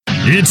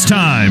It's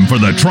time for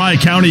the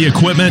Tri-County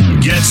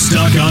Equipment Get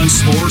Stuck on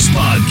Sports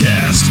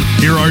podcast.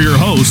 Here are your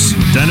hosts,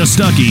 Dennis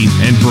Stuckey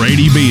and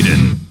Brady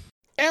Beaton.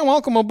 And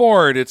welcome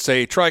aboard. It's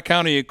a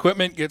Tri-County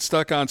Equipment Get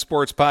Stuck on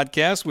Sports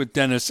podcast with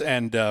Dennis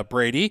and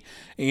Brady.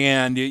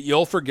 And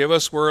you'll forgive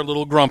us, we're a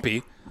little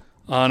grumpy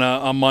on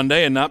a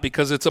Monday, and not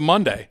because it's a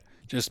Monday,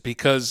 just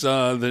because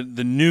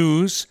the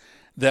news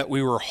that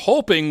we were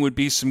hoping would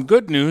be some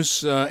good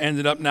news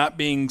ended up not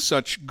being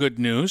such good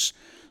news.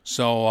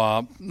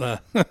 So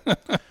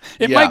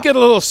it might get a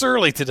little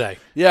surly today.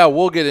 Yeah,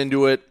 we'll get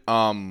into it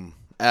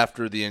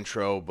after the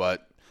intro,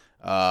 but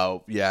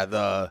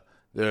the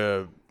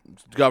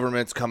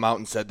government's come out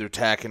and said they're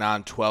tacking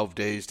on 12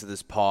 days to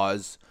this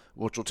pause,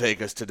 which will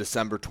take us to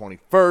December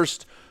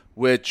 21st,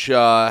 which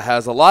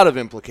has a lot of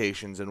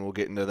implications, and we'll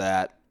get into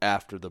that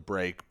after the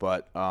break.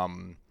 But not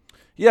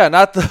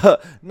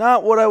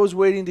what I was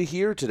waiting to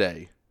hear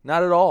today.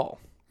 Not at all.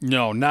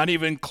 No, not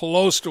even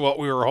close to what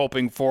we were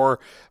hoping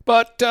for.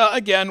 But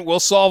again, we'll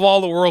solve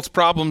all the world's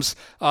problems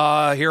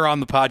here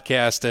on the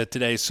podcast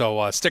today.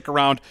 So stick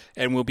around,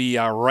 and we'll be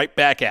right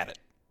back at it.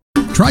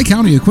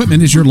 Tri-County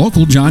Equipment is your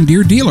local John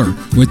Deere dealer.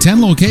 With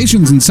 10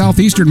 locations in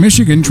southeastern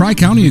Michigan,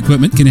 Tri-County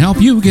Equipment can help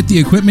you get the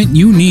equipment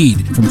you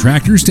need. From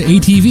tractors to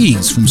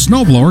ATVs, from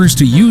snowblowers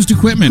to used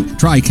equipment,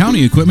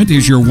 Tri-County Equipment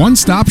is your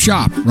one-stop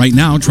shop. Right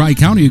now,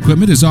 Tri-County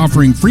Equipment is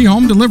offering free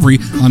home delivery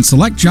on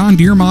select John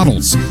Deere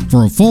models.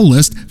 For a full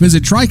list,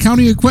 visit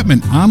Tri-County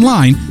Equipment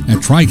online at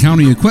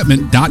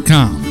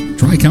tricountyequipment.com.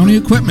 Tri-County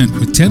Equipment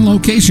with 10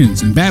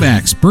 locations in Bad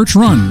Axe, Birch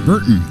Run,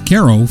 Burton,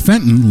 Caro,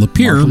 Fenton,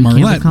 Lapeer,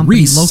 Marlette,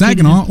 Reese,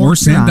 Saginaw, or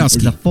Sandusky.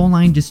 Is a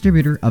full-line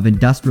distributor of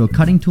industrial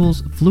cutting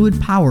tools, fluid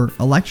power,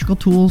 electrical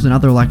tools, and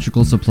other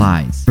electrical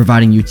supplies,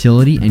 providing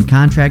utility and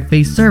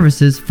contract-based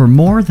services for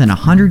more than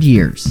 100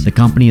 years. The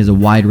company has a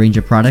wide range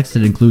of products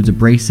that includes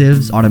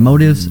abrasives,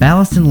 automotives,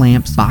 ballast and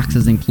lamps,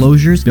 boxes and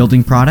closures,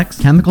 building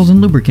products, chemicals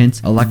and lubricants,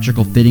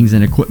 electrical fittings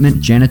and equipment,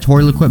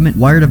 janitorial equipment,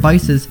 wire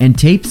devices, and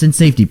tapes and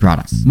safety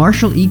products.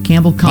 Marshall E.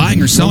 Campbell Company.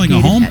 Buying or selling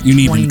a home? You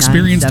need an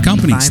experienced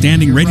company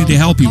standing ready to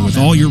help you with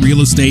all your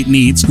real estate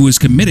needs, who is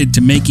committed to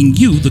making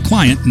you the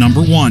client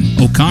number one.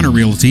 O'Connor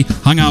Realty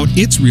hung out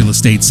its real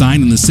estate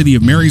sign in the city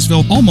of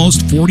Marysville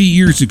almost 40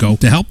 years ago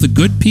to help the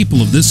good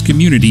people of this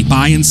community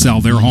buy and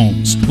sell their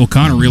homes.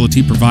 O'Connor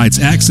Realty provides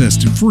access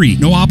to free,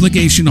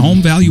 no-obligation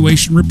home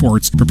valuation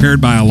reports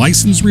prepared by a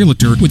licensed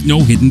realtor with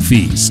no hidden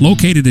fees.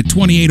 Located at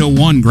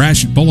 2801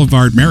 Gratiot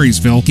Boulevard,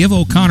 Marysville, give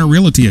O'Connor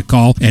Realty a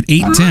call at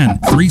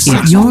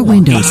 810-36. If your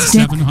windows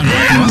stick,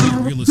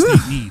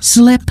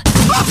 slip,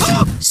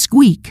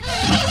 squeak,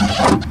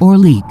 or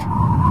leak,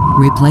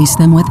 replace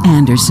them with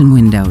Andersen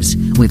windows.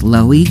 With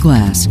low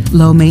E-glass,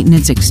 low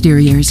maintenance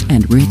exteriors,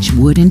 and rich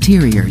wood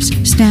interiors,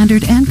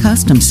 standard and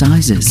custom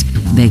sizes,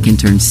 they can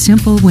turn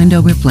simple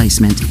window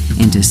replacement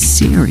into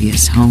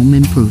serious home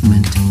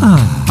improvement.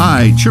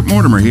 Hi, Chip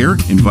Mortimer here,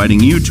 inviting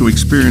you to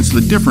experience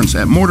the difference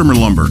at Mortimer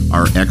Lumber.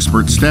 Our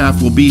expert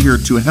staff will be here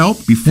to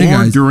help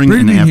before, during,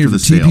 and after the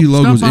sale. TP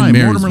Logos Stop by in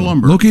Mortimer Marysville.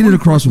 Lumber. Located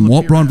across from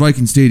Walt Braun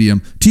Viking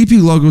Stadium,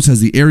 TP Logos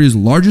has the area's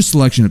largest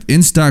selection of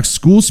in-stock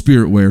school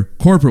spirit wear,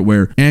 corporate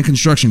wear, and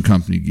construction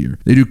company gear.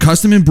 They do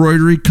custom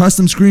embroidery,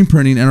 custom screen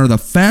printing, and are the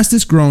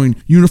fastest growing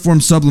uniform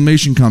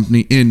sublimation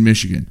company in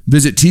Michigan.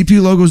 Visit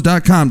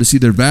tplogos.com to see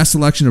their vast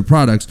selection of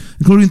products,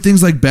 including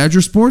things like Badger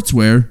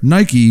Sportswear,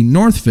 Nike,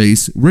 North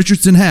Face,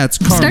 Richardson hats,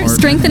 Carhartt. Start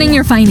strengthening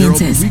your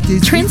finances.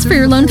 Transfer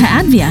your loan to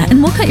Advia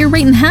and we'll cut your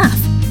rate in half.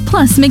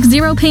 Plus, make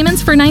 0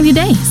 payments for 90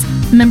 days.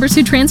 Members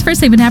who transfer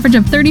save an average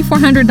of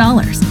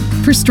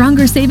 $3,400. For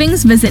stronger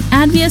savings, visit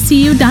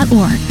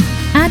adviacu.org.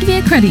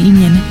 Advia Credit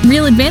Union.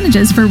 Real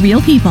advantages for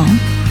real people.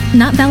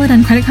 Not valid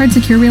on credit card,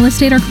 secure real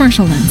estate, or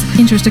commercial loans.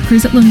 Interest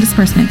accrues at loan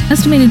disbursement.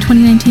 Estimated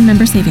 2019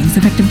 member savings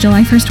effective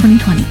July 1st,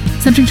 2020.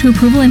 Subject to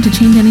approval and to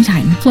change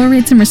anytime. Floor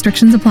rates and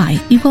restrictions apply.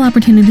 Equal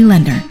opportunity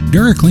lender.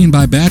 DuraClean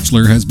by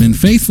Bachelor has been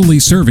faithfully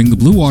serving the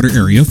Blue Water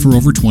area for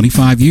over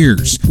 25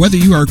 years. Whether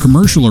you are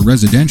commercial or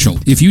residential,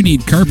 if you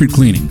need carpet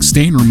cleaning,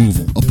 stain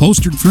removal,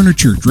 upholstered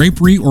furniture,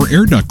 drapery, or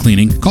air duct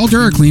cleaning, call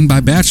DuraClean by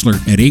Bachelor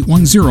at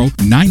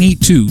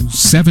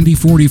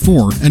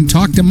 810-982-7044 and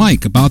talk to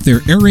Mike about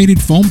their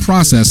aerated foam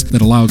process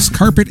that allows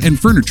carpet and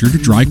furniture to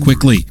dry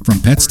quickly.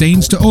 From pet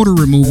stains to odor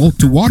removal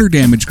to water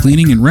damage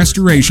cleaning and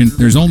restoration,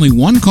 there's only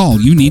one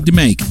call you need to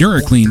make.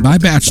 DuraClean by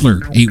Bachelor,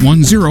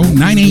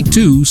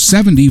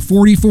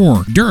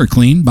 810-982-7044.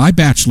 DuraClean by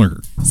Bachelor.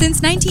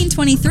 Since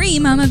 1923,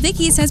 Mama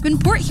Vicky's has been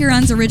Port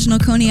Huron's original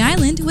Coney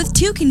Island with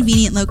 2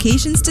 convenient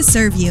locations to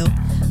serve you.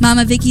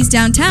 Mama Vicky's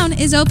downtown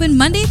is open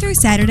Monday through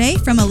Saturday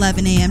from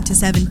 11 a.m. to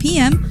 7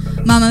 p.m.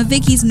 Mama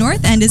Vicky's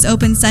North End is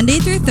open Sunday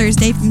through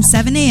Thursday from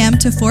 7 a.m.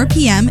 to 4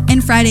 p.m.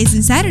 and Fridays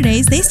and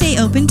Saturdays they stay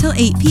open till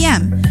 8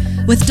 p.m.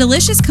 With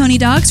delicious Coney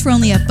dogs for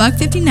only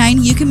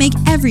 $1.59, you can make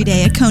every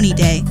day a Coney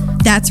day.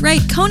 That's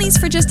right, Coney's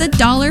for just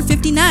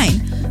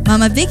 $1.59.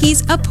 Mama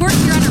Vicky's, a Port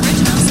Huron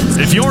original.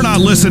 If you're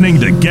not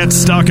listening to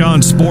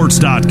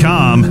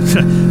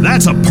GetStuckOnSports.com,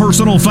 that's a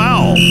personal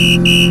foul.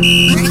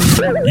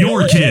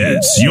 Your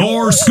kids,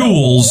 your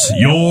schools,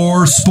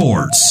 your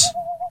sports.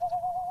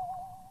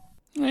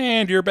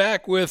 And you're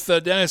back with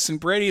Dennis and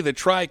Brady, the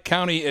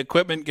Tri-County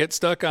Equipment Get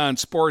Stuck on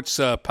Sports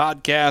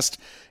podcast.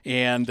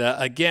 And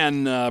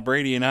again,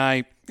 Brady and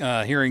I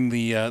hearing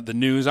the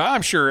news.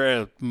 I'm sure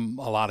a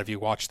lot of you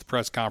watched the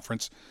press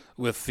conference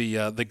with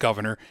the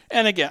governor.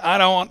 And again, I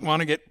don't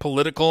want to get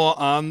political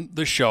on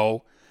the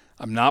show.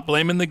 I'm not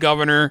blaming the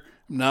governor.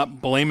 I'm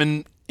not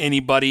blaming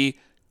anybody.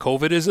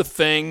 COVID is a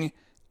thing,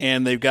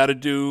 and they've got to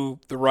do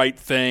the right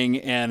thing,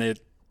 and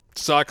it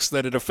sucks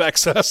that it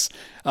affects us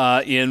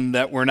in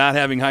that we're not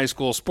having high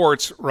school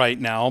sports right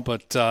now,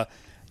 but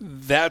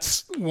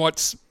that's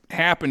what's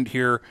happened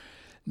here.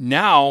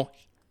 Now,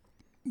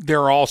 there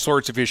are all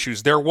sorts of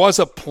issues. There was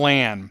a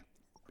plan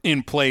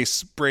in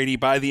place, Brady,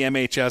 by the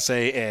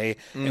MHSAA,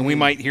 and we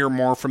might hear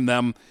more from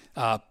them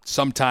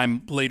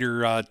sometime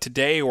later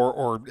today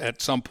or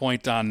at some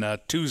point on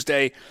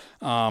Tuesday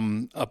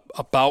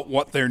about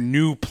what their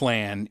new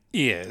plan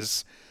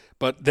is.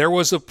 But there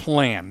was a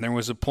plan. There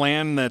was a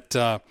plan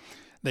that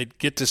they'd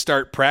get to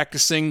start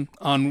practicing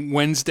on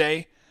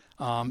Wednesday,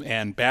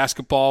 and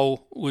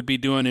basketball would be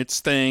doing its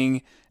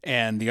thing,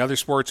 and the other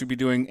sports would be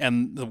doing,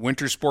 and the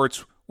winter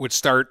sports would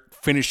start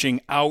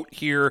finishing out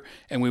here,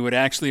 and we would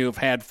actually have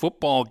had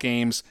football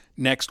games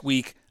next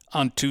week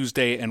on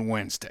Tuesday and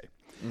Wednesday.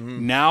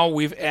 Now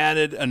we've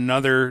added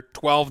another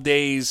 12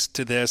 days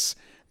to this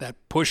that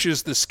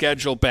pushes the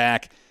schedule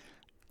back,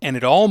 and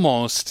it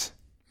almost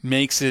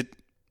makes it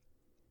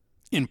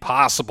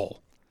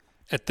impossible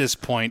at this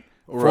point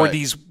for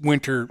these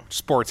winter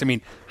sports. I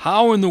mean,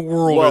 how in the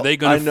world are they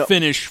going to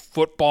finish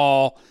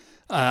football?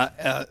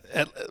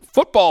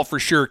 Football for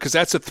sure, because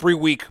that's a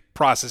 3-week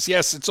process.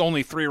 Yes, it's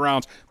only 3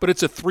 rounds, but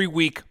it's a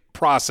 3-week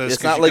process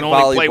because you can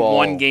only play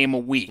 1 game a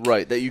week.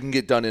 Right, that you can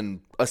get done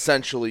in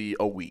essentially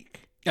a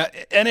week.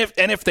 And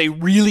if they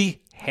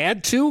really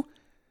had to,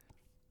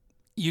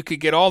 you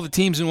could get all the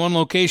teams in one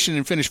location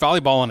and finish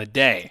volleyball in a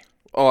day.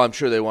 Oh, I'm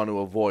sure they want to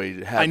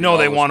avoid having I know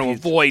they want to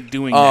avoid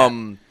doing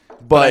that.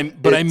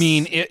 But I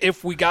mean,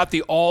 if we got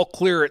the all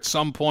clear at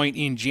some point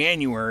in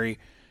January,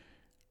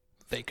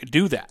 they could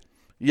do that.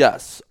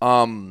 Yes.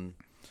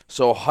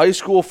 So high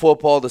school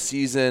football, the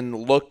season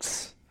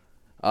looks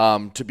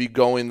to be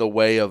going the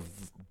way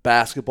of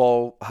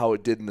basketball, how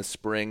it did in the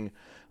spring.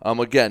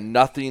 Again,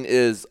 nothing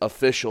is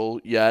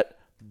official yet,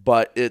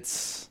 but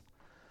it's –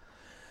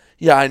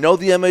 yeah, I know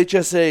the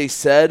MHSA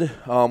said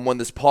when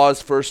this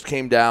pause first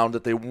came down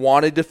that they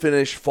wanted to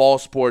finish fall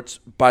sports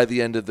by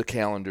the end of the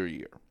calendar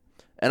year.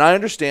 And I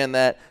understand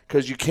that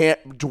because you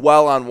can't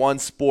dwell on one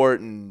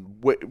sport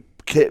and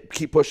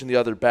keep pushing the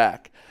other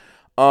back.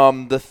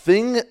 The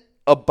thing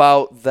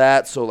about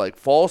that, so like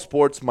fall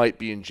sports might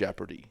be in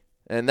jeopardy,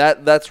 and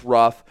that's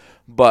rough.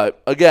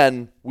 But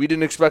again, we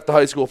didn't expect the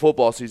high school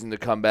football season to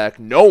come back.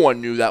 No one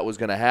knew that was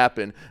going to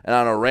happen. And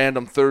on a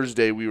random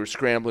Thursday, we were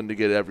scrambling to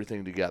get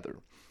everything together.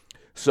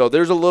 So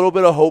there's a little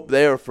bit of hope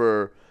there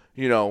for,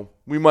 there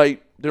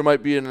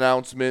might be an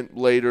announcement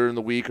later in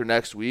the week or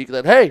next week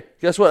that, hey,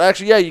 guess what?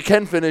 Actually, yeah, you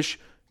can finish.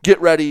 Get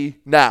ready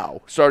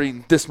now,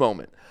 starting this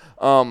moment.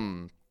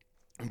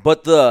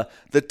 But the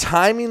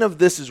timing of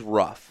this is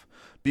rough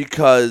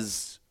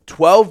because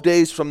 12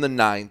 days from the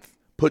 9th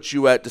puts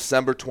you at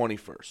December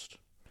 21st.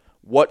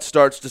 What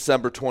starts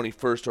December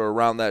 21st or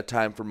around that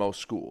time for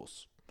most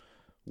schools?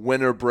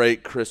 Winter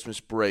break, Christmas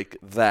break,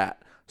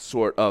 that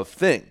sort of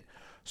thing.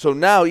 So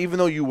now, even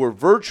though you were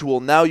virtual,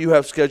 now you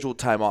have scheduled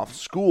time off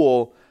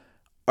school.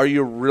 Are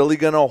you really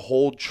going to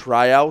hold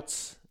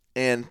tryouts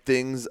and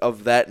things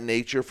of that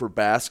nature for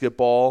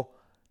basketball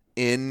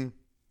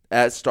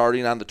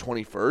starting on the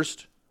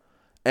 21st?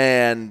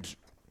 And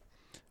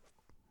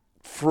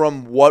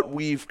from what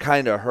we've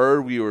kind of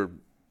heard, we were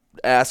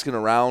asking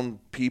around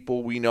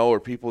people we know or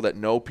people that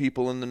know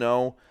people in the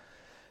know,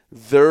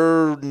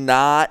 they're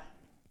not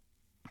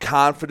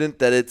confident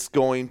that it's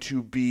going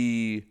to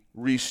be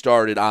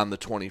restarted on the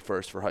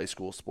 21st for high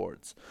school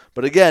sports.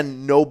 But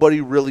again, nobody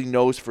really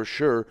knows for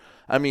sure.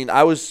 I mean,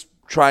 I was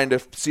trying to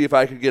see if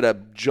I could get a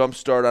jump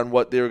start on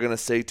what they were going to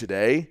say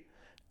today,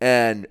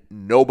 and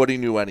nobody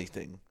knew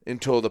anything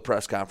until the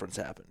press conference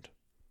happened.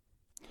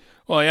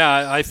 Well,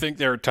 yeah, I think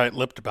they're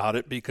tight-lipped about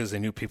it because they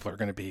knew people are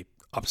going to be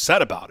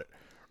upset about it.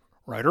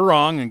 Right or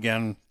wrong,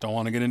 again, don't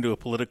want to get into a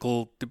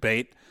political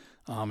debate.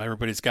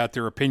 Everybody's got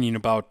their opinion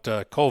about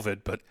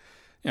COVID, but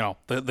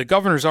the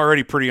governor's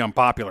already pretty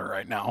unpopular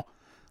right now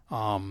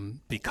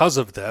because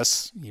of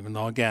this, even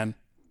though, again,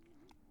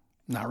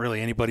 not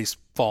really anybody's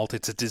fault.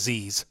 It's a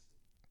disease,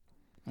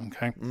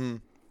 okay?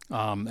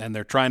 And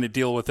they're trying to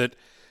deal with it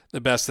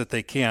the best that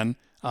they can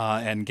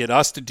and get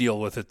us to deal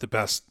with it the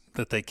best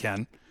that they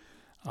can.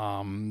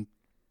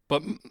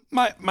 But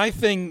my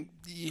thing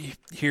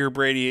here,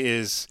 Brady,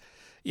 is –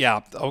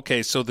 yeah,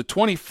 okay, so the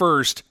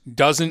 21st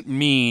doesn't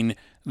mean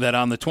that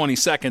on the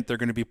 22nd they're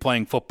going to be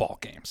playing football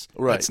games.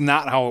 Right. That's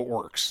not how it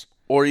works.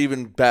 Or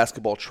even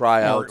basketball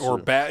tryouts.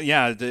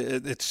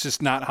 It's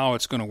just not how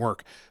it's going to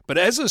work. But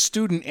as a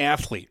student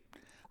athlete,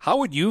 how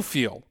would you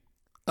feel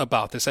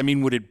about this? I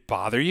mean, would it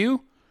bother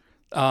you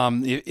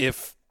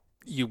if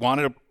you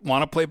want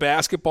to play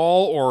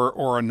basketball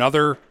or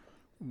another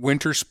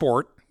winter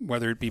sport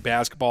whether it be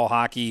basketball,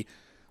 hockey,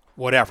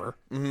 whatever.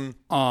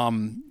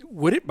 Mm-hmm.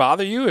 Would it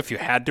bother you if you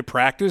had to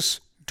practice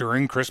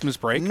during Christmas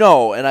break?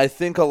 No, and I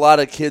think a lot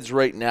of kids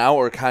right now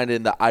are kind of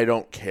in the I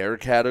don't care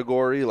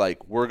category. Like,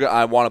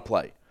 I want to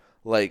play.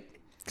 Like,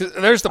 'cause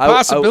there's the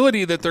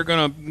possibility that they're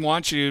going to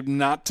want you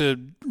not to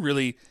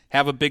really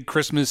have a big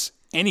Christmas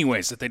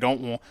anyways, that they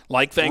don't want,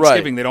 like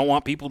Thanksgiving, They don't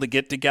want people to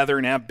get together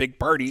and have big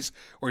parties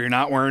where you're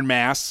not wearing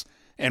masks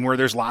and where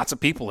there's lots of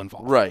people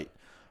involved. Right.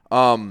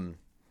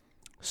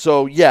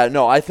 So, yeah,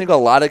 no, I think a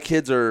lot of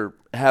kids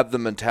have the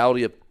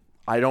mentality of,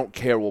 I don't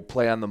care, we'll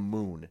play on the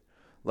moon.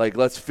 Like,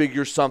 let's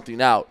figure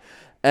something out.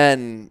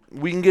 And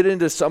we can get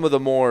into some of the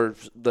more,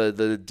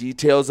 the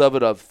details of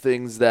it, of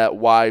things that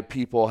why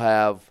people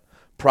have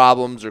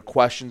problems or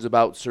questions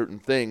about certain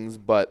things.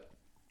 But,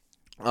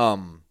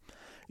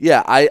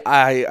 yeah,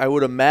 I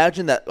would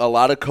imagine that a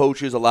lot of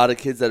coaches, a lot of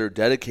kids that are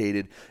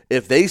dedicated,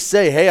 if they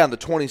say, hey, on the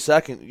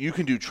 22nd, you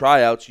can do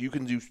tryouts, you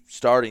can do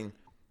starting,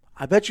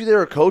 I bet you there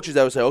are coaches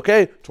that would say,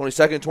 okay,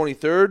 22nd,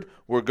 23rd,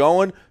 we're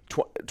going,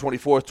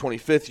 24th,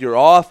 25th, you're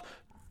off,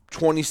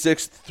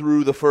 26th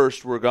through the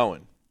 1st, we're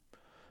going,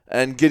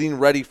 and getting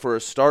ready for a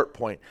start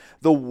point.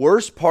 The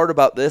worst part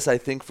about this, I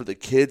think, for the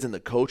kids and the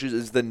coaches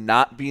is the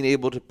not being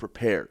able to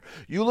prepare.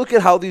 You look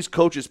at how these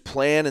coaches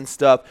plan and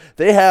stuff,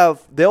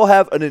 they'll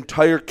have an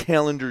entire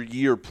calendar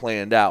year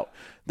planned out.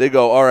 They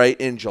go, all right,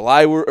 in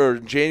July or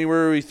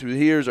January through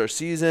here's our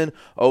season.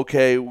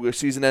 Okay, our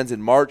season ends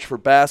in March for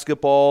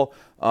basketball.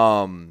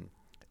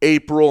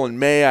 April and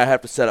May, I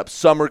have to set up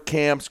summer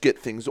camps, get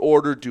things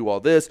ordered, do all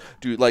this.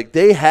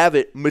 They have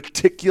it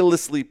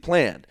meticulously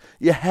planned.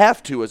 You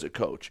have to as a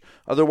coach.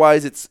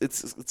 Otherwise,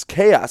 it's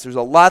chaos. There's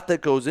a lot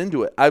that goes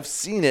into it. I've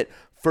seen it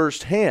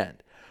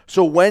firsthand.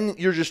 So when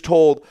you're just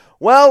told,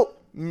 well,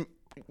 we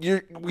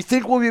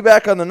think we'll be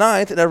back on the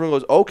 9th, and everyone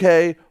goes,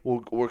 okay,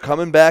 we're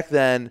coming back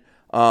then,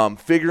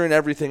 figuring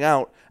everything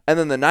out. And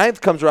then the 9th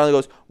comes around and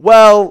goes,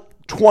 well,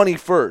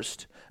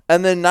 21st.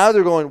 And then now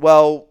they're going,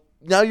 well,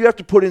 now you have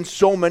to put in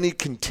so many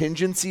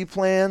contingency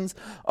plans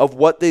of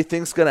what they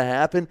think's going to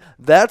happen.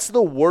 That's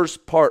the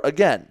worst part.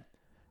 Again,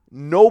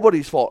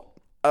 nobody's fault.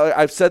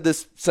 I've said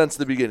this since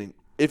the beginning.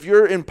 If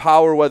you're in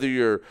power, whether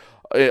you're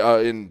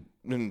in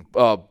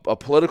a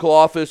political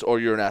office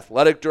or you're an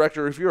athletic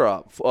director, if you're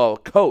a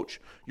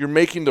coach, you're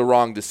making the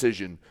wrong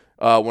decision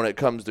when it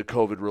comes to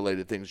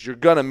COVID-related things. You're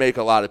going to make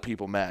a lot of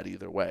people mad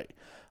either way.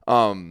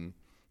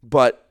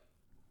 But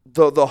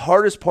the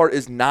hardest part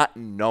is not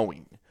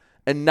knowing.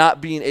 And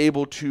not being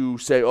able to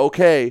say,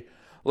 okay,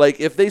 like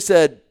if they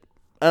said,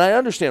 and I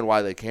understand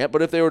why they can't,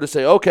 but if they were to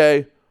say,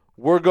 okay,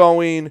 we're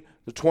going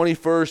the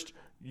 21st,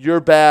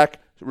 you're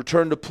back,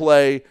 return to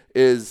play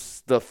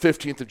is the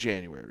 15th of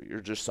January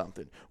or just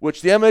something,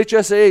 which the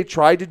MHSAA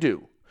tried to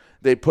do.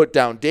 They put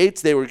down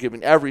dates, they were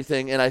giving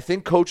everything, and I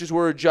think coaches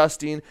were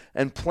adjusting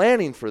and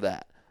planning for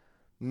that.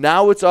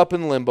 Now it's up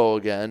in limbo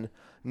again.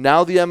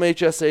 Now the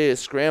MHSAA is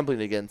scrambling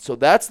again. So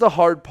that's the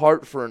hard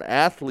part for an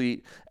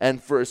athlete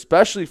and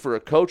especially for a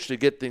coach to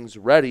get things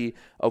ready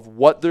of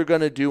what they're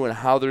going to do and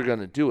how they're going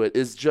to do it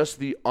is just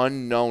the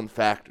unknown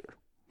factor.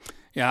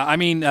 Yeah, I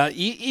mean,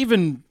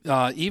 even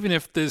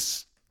if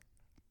this,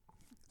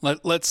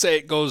 let's say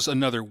it goes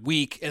another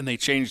week and they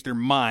change their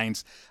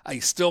minds, I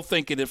still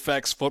think it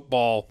affects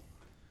football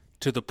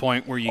to the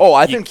point where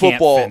I think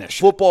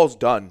football's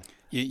done.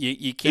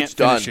 You can't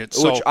finish it.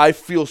 So, which I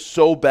feel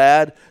so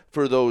bad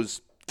for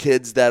those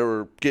kids that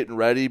are getting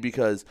ready,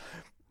 because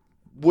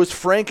was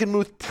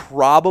Frankenmuth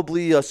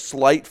probably a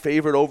slight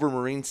favorite over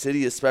Marine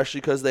City,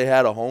 especially because they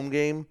had a home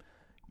game?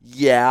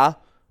 Yeah.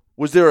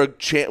 Was there a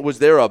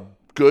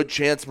good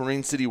chance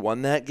Marine City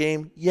won that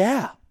game?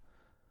 Yeah.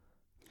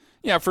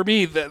 Yeah, for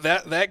me,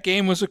 that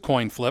game was a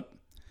coin flip.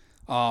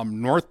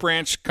 North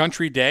Branch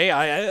Country Day,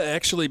 I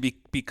actually,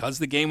 because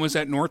the game was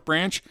at North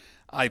Branch,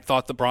 I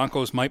thought the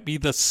Broncos might be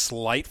the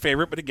slight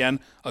favorite, but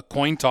again, a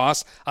coin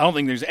toss. I don't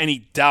think there's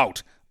any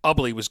doubt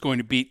Ubly was going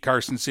to beat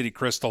Carson City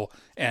Crystal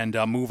and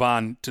move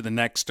on to the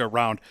next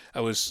round.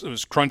 I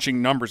was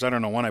crunching numbers. I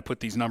don't know when I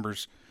put these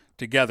numbers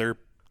together.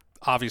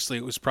 Obviously,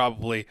 it was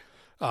probably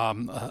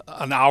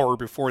an hour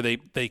before they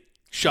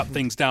shut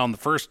things down the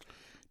first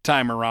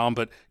time around.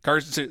 But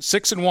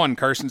 6-1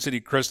 Carson City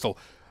Crystal.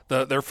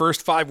 Their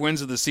first 5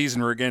 wins of the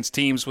season were against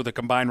teams with a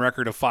combined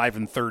record of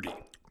 5-30.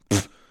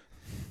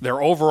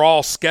 Their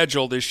overall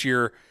schedule this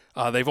year,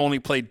 they've only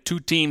played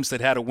 2 teams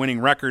that had a winning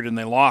record, and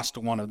they lost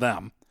to one of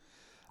them.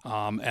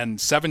 And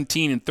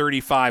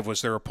 17-35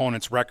 was their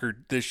opponent's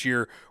record this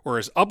year,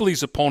 whereas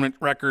Ubly's opponent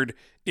record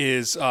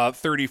is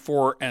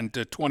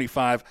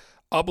 34-25.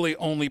 Ubly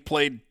only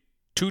played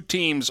 2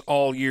 teams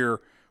all year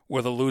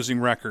with a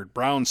losing record: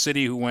 Brown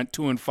City, who went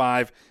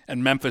 2-5,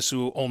 and Memphis,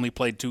 who only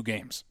played 2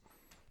 games.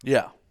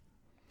 Yeah,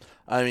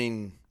 I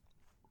mean,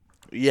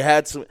 you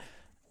had some,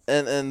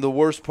 and the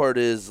worst part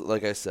is,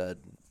 like I said,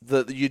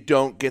 you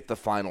don't get the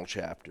final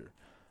chapter.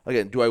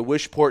 Again, do I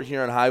wish Port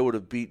Huron High would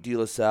have beat De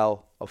La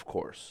Salle? Of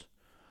course.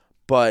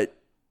 But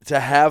to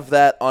have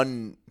that,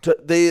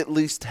 they at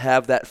least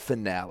have that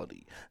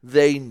finality.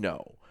 They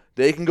know.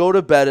 They can go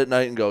to bed at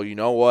night and go, you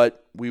know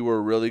what? We were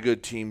a really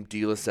good team.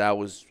 De La Salle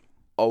was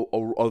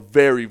a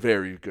very,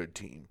 very good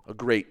team, a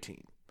great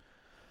team.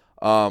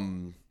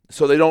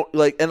 So they don't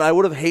and I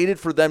would have hated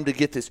for them to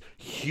get this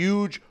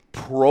huge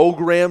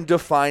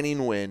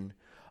program-defining win,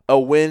 a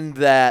win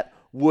that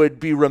would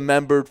be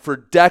remembered for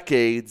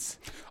decades.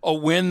 A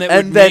win that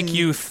would make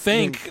you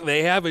think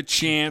they have a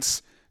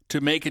chance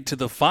to make it to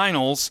the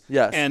finals.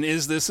 Yes. And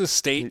is this a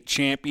state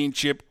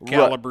championship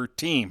caliber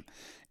team?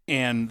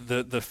 And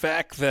the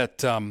fact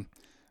that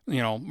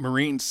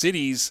Marine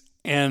City's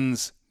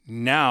ends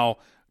now,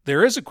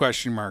 there is a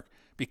question mark,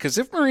 because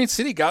if Marine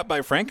City got by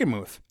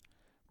Frankenmuth,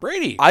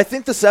 Brady, I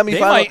think the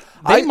semifinal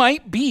they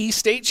might be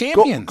state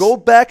champions. Go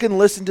back and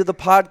listen to the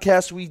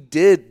podcast we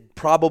did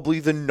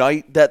probably the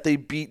night that they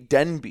beat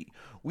Denby.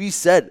 We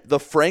said the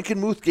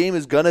Frankenmuth game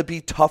is going to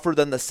be tougher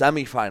than the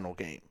semifinal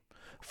game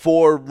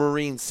for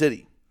Marine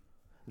City.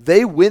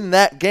 They win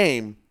that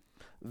game,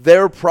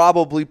 they're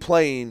probably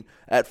playing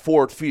at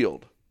Ford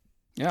Field.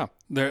 Yeah,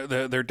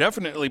 they're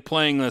definitely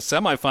playing the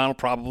semifinal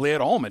probably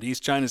at home at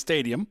East China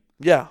Stadium.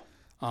 Yeah.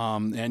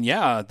 And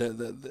yeah,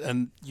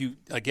 and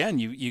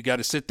you got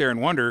to sit there and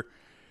wonder,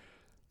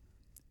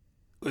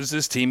 is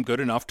this team good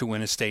enough to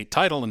win a state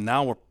title? And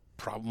now we're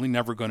probably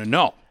never going to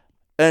know.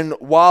 And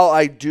while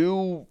I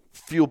do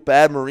feel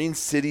bad, Marine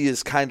City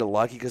is kind of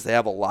lucky because they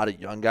have a lot of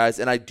young guys,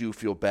 and I do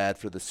feel bad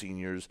for the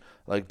seniors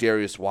like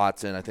Darius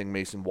Watson, I think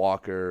Mason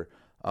Walker,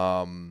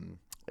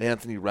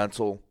 Anthony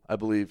Rensel, I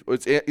believe.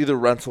 It's either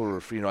Rensel or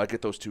Rufino. I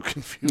get those two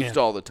confused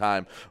all the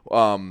time.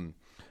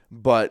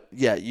 But,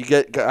 yeah, you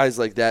get guys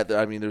like that.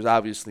 I mean, there's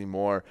obviously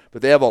more.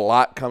 But they have a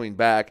lot coming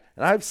back.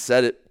 And I've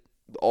said it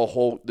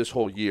this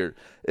whole year.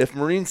 If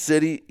Marine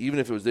City, even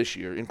if it was this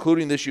year,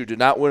 including this year, did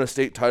not win a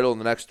state title in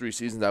the next 3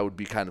 seasons, I would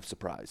be kind of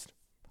surprised.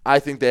 I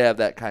think they have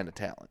that kind of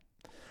talent.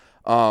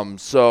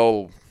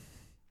 So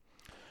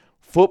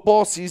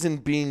football season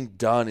being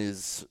done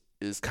is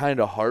kind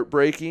of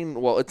heartbreaking.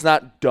 Well, it's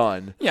not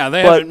done. Yeah,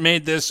 they haven't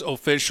made this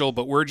official,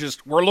 but we're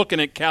looking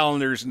at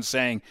calendars and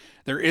saying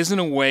there isn't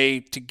a way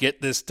to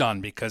get this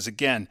done because,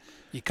 again,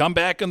 you come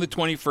back on the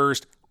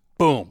 21st,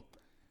 boom,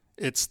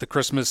 it's the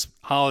Christmas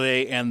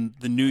holiday and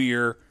the New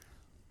Year.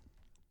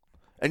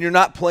 And you're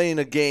not playing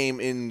a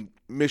game in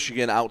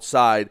Michigan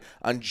outside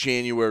on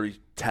January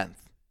 10th.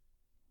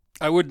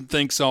 I wouldn't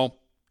think so.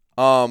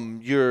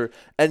 And you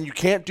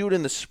can't do it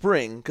in the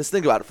spring because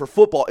think about it. For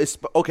football,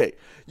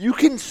 you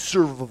can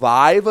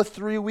survive a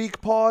 3-week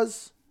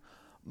pause,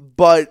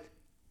 but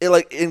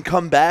and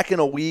come back in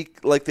a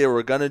week like they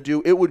were gonna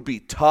do. It would be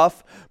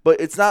tough, but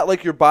it's not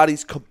like your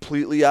body's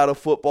completely out of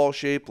football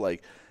shape.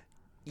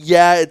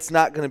 It's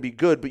not gonna be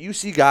good, but you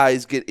see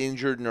guys get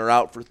injured and are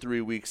out for 3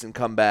 weeks and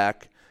come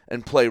back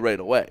and play right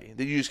away.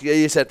 You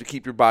just have to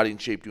keep your body in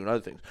shape doing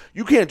other things.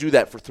 You can't do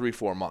that for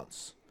 3-4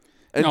 months.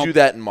 And do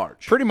that in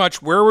March. Pretty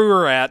much where we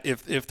were at,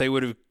 if they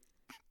would have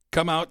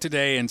come out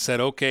today and said,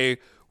 okay,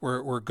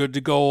 we're good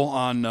to go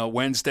on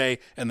Wednesday,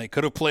 and they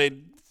could have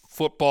played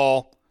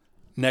football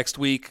next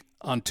week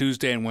on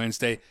Tuesday and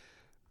Wednesday,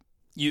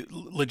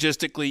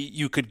 logistically,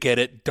 you could get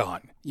it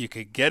done. You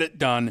could get it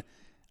done.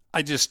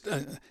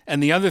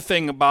 And the other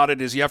thing about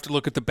it is you have to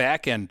look at the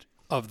back end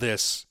of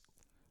this,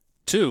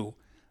 too.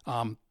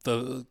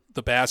 The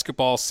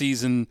basketball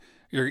season,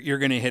 you're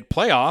going to hit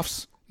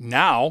playoffs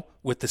now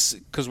with this,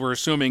 because we're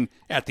assuming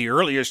at the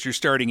earliest you're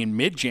starting in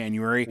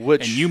mid-January,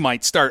 and you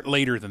might start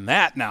later than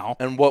that now.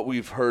 And what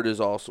we've heard is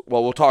also,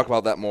 well, we'll talk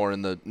about that more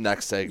in the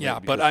next segment. Yeah,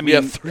 but we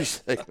have 3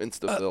 segments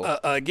to fill.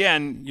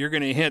 Again, you're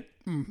going to hit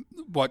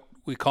what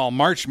we call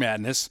March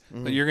Madness,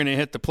 but you're going to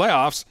hit the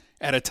playoffs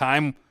at a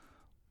time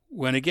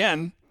when,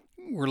 again,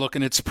 we're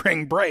looking at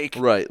spring break.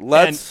 Right.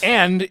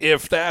 And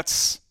if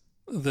that's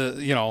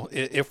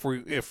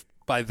if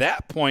by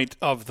that point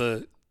of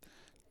the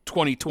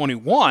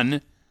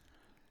 2021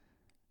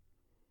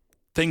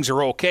 things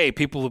are okay,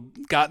 people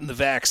have gotten the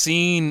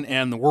vaccine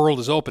and the world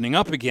is opening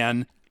up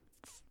again,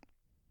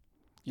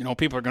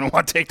 people are going to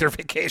want to take their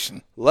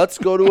vacation. Let's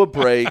go to a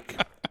break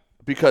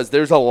because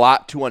there's a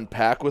lot to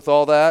unpack with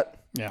all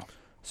that. Yeah.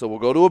 So we'll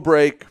go to a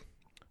break.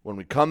 When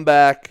we come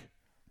back,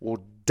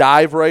 we'll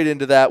dive right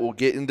into that. We'll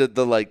get into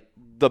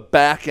the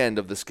back end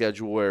of the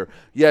schedule where,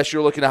 yes,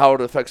 you're looking at how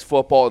it affects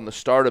football and the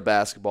start of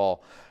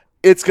basketball.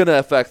 It's going to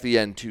affect the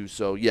end too.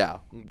 So, yeah,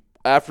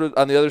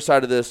 on the other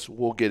side of this,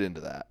 we'll get into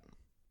that.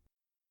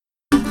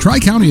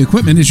 Tri-County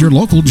Equipment is your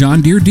local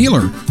John Deere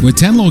dealer. With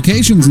 10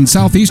 locations in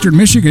southeastern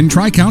Michigan,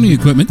 Tri-County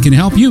Equipment can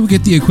help you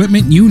get the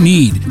equipment you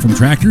need. From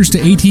tractors to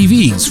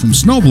ATVs, from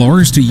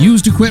snowblowers to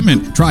used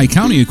equipment,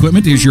 Tri-County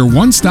Equipment is your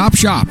one-stop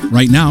shop.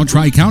 Right now,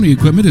 Tri-County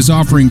Equipment is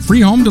offering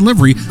free home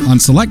delivery on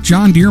select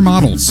John Deere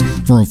models.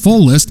 For a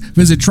full list,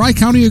 visit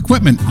Tri-County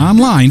Equipment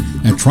online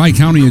at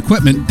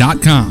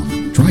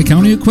tricountyequipment.com.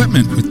 Tri-County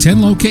Equipment with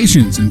 10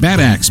 locations in Bad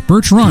Axe,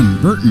 Birch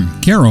Run, Burton,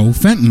 Caro,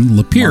 Fenton,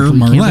 Lapeer,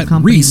 Marlette,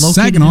 Reese,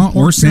 Saginaw,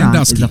 or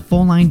Sandusky. Is a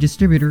full-line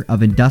distributor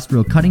of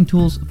industrial cutting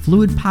tools,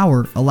 fluid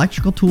power,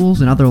 electrical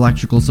tools, and other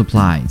electrical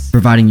supplies,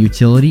 providing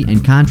utility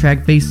and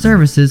contract-based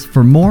services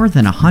for more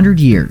than 100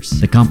 years.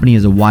 The company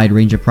has a wide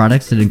range of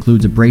products that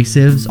includes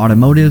abrasives,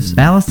 automotives,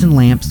 ballast and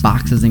lamps,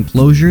 boxes and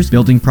closures,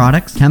 building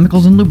products,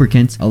 chemicals and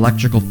lubricants,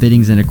 electrical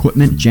fittings and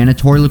equipment,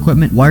 janitorial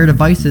equipment, wire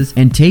devices,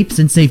 and tapes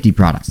and safety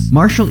products.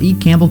 Marshall E.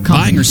 Campbell Company.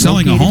 Buying or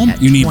selling a home?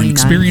 You need an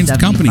experienced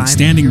company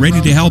standing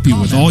ready to help you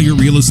with all your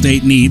real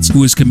estate needs,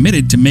 who is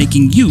committed to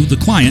making you the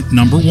client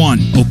number one.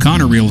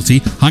 O'Connor Realty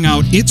hung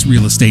out its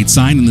real estate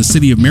sign in the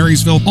city of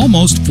Marysville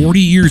almost 40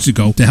 years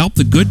ago to help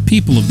the good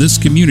people of this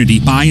community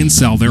buy and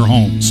sell their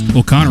homes.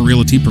 O'Connor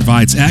Realty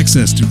provides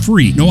access to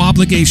free,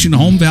 no-obligation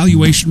home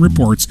valuation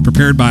reports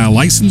prepared by a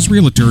licensed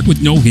realtor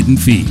with no hidden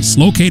fees.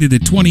 Located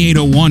at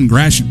 2801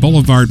 Gratiot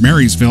Boulevard,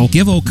 Marysville,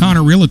 give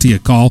O'Connor Realty a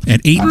call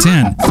at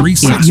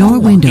 810-364-8700. If your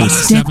windows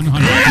stick,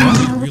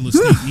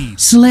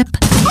 slip,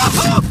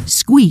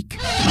 squeak,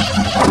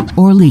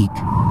 or leak,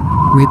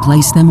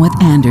 replace them with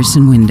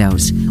Andersen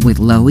windows. With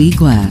low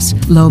E-glass,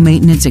 low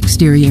maintenance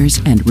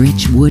exteriors, and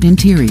rich wood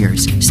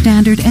interiors,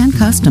 standard and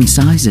custom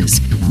sizes,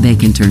 they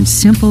can turn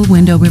simple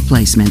window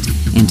replacement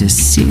into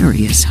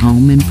serious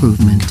home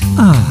improvement.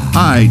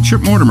 Hi,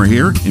 Chip Mortimer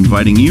here,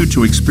 inviting you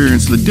to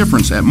experience the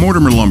difference at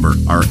Mortimer Lumber.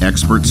 Our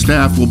expert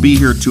staff will be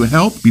here to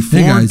help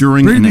before,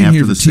 during, and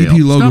after the sale.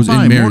 TP Logos Stop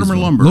by in Mortimer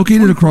Lumber. Marysville.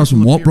 Located across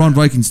from Walt Braun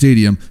Viking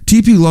Stadium,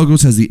 TP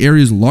Logos has the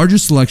area's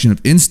largest selection of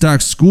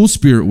in-stock school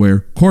spirit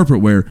wear,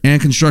 corporate wear,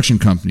 and construction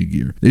company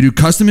gear. They do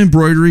custom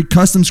embroidery,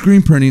 custom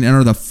screen printing, and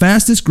are the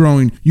fastest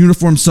growing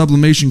uniform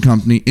sublimation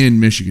company in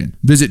Michigan.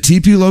 Visit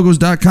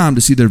tplogos.com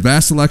to see their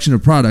vast selection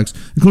of products,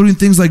 including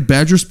things like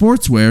Badger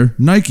Sportswear,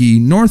 Nike,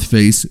 North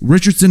Face,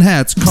 Richardson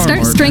hats, Carhartt.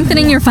 Start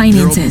strengthening your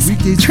finances.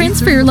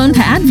 Transfer your loan to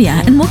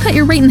Advia and we'll cut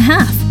your rate in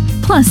half.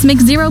 Plus, make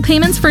 0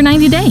 payments for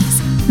 90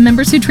 days.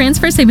 Members who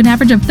transfer save an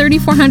average of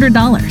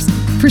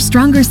 $3,400. For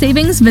stronger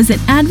savings, visit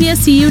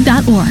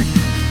adviacu.org.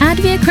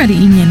 Advia Credit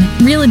Union.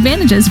 Real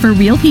advantages for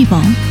real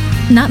people.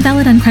 Not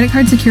valid on credit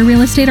card, secure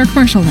real estate, or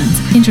commercial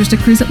loans. Interest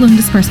accrues at loan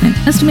disbursement.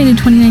 Estimated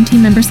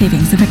 2019 member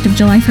savings effective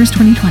July 1st,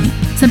 2020.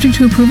 Subject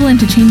to approval and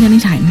to change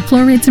anytime.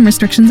 Floor rates and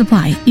restrictions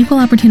apply. Equal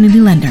opportunity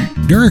lender.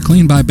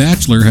 DuraClean by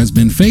Bachelor has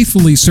been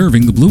faithfully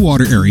serving the Blue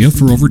Water area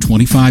for over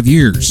 25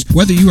 years.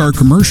 Whether you are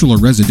commercial or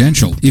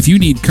residential, if you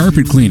need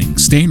carpet cleaning,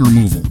 stain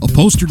removal,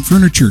 upholstered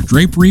furniture,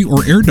 drapery,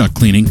 or air duct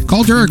cleaning,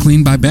 call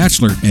DuraClean by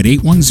Bachelor at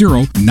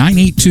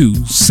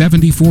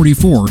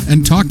 810-982-7044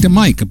 and talk to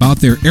Mike about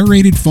their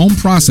aerated foam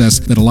process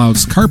that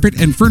allows carpet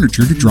and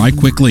furniture to dry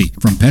quickly.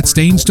 From pet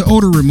stains to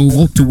odor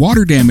removal to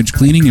water damage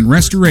cleaning and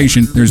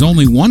restoration, there's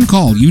only one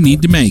call you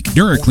need to make.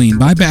 DuraClean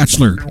by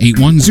Bachelor,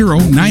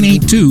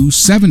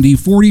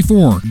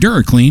 810-982-7044.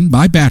 DuraClean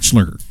by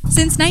Bachelor.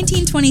 Since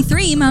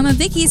 1923, Mama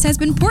Vicky's has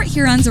been Port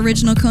Huron's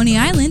original Coney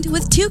Island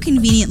with 2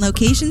 convenient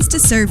locations to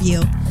serve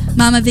you.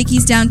 Mama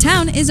Vicky's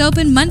downtown is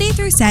open Monday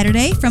through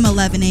Saturday from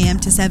 11 a.m.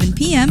 to 7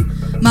 p.m.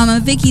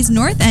 Mama Vicky's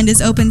North End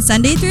is open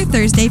Sunday through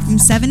Thursday from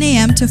 7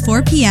 a.m. to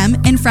 4 p.m.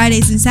 and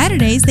Fridays and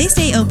Saturdays they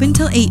stay open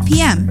till 8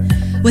 p.m.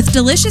 With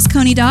delicious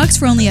Coney dogs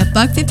for only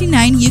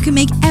 $1.59, you can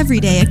make every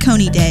day a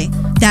Coney day.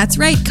 That's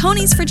right,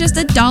 Coney's for just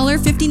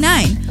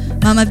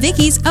 $1.59. Mama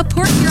Vicky's, a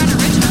Port Huron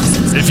original.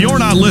 If you're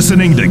not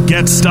listening to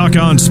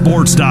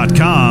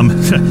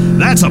GetStuckOnSports.com,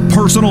 that's a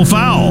personal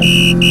foul.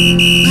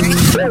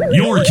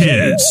 Your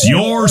kids,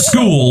 your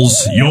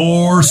schools,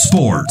 your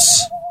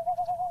sports.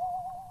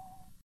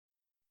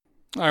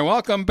 All right,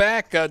 welcome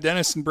back.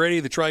 Dennis and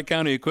Brady, the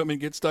Tri-County Equipment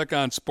Get Stuck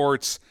on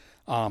Sports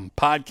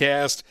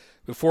podcast.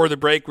 Before the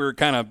break, we were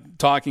kind of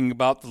talking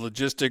about the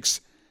logistics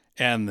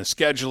and the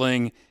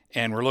scheduling,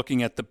 and we're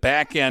looking at the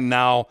back end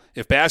now.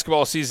 If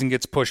basketball season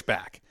gets pushed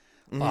back,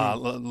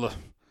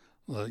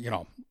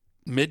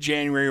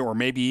 mid-January or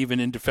maybe even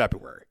into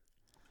February.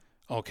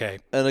 Okay.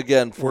 And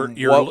again,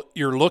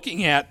 you're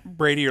looking at,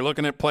 Brady, you're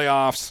looking at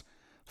playoffs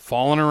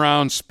falling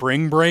around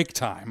spring break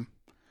time.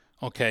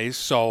 Okay,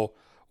 so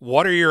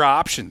what are your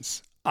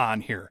options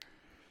on here?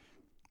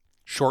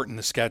 Shorten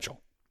the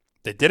schedule.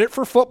 They did it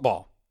for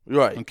football.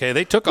 Right. Okay,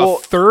 they took a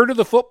third of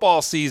the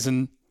football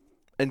season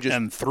and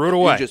threw it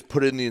away. And just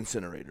put it in the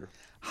incinerator.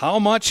 How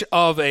much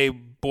of a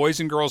boys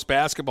and girls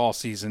basketball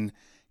season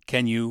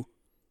can you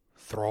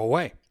throw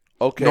away?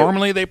 Okay.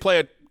 Normally they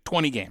play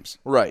 20 games.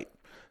 Right.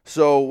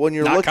 So when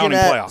you're looking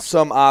at playoffs,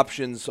 some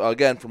options,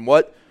 again, from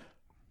what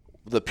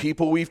the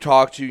people we've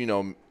talked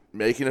to,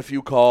 making a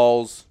few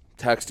calls,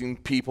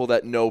 texting people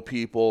that know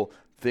people,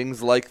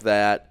 things like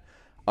that,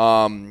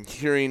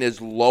 hearing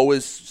as low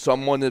as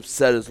someone has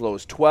said as low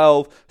as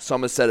 12,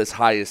 some have said as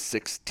high as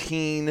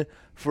 16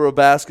 for a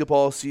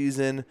basketball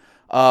season.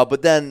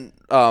 But then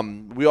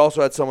we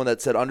also had someone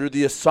that said under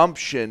the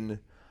assumption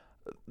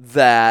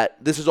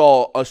that this is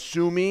all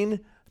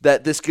assuming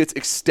that this gets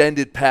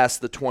extended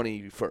past the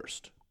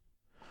 21st,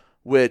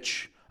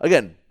 which,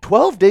 again,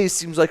 12 days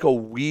seems like a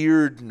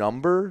weird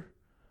number.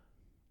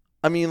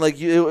 I mean,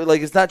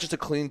 it's not just a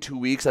clean 2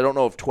 weeks. I don't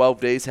know if 12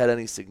 days had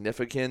any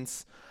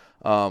significance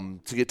to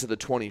get to the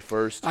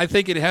 21st. I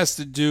think it has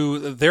to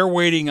do.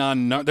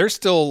 They're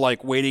still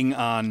waiting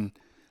on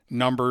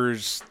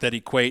numbers that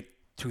equate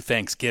to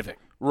Thanksgiving.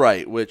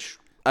 Right, which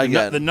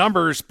again, the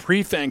numbers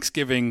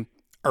pre-Thanksgiving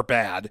are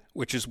bad,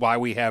 which is why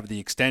we have the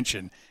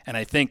extension. And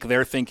I think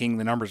they're thinking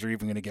the numbers are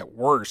even going to get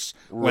worse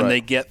when they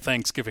get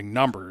Thanksgiving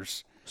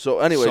numbers. So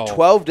anyway,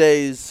 12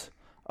 days.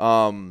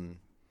 You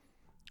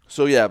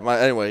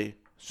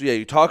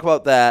talk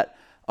about that.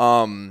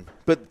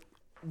 But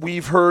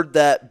we've heard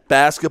that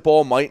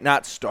basketball might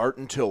not start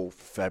until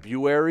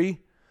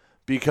February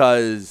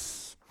because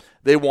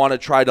they want to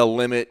try to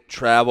limit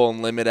travel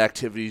and limit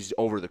activities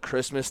over the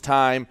Christmas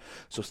time.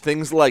 So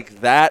things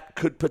like that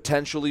could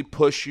potentially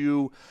push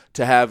you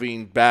to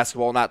having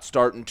basketball not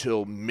start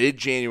until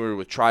mid-January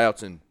with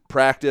tryouts and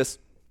practice.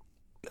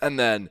 And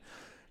then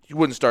you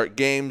wouldn't start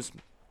games.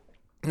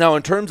 Now,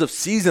 in terms of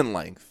season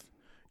length,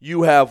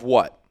 you have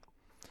what?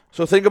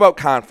 So think about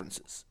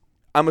conferences.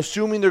 I'm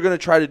assuming they're going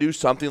to try to do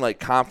something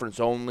like conference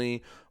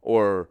only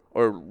or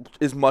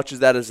as much as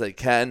that as they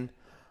can.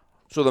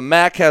 So the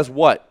MAC has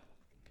what?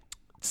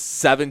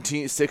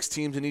 6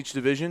 teams in each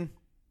division?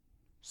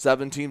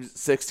 6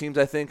 teams,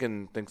 I think,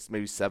 and I think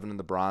maybe 7 in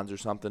the bronze or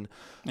something.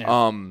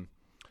 Yeah.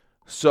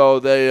 So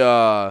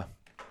they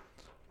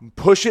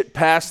push it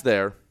past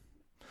there.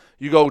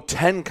 You go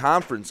 10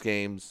 conference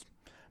games.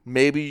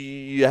 Maybe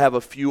you have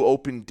a few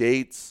open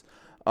dates.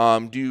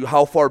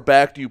 How far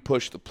back do you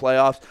push the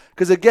playoffs?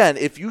 Because, again,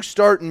 if you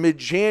start in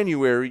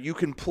mid-January, you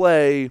can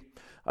play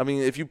 – I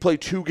mean, if you play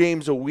 2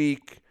 games a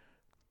week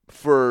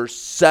for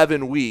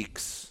 7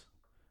 weeks,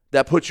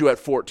 that puts you at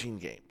 14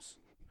 games.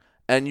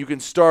 And you can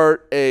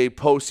start a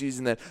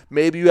postseason that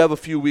maybe you have a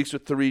few weeks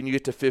with 3 and you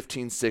get to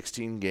 15,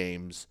 16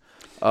 games.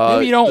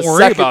 Maybe you don't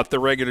worry about the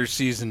regular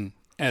season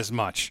as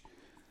much.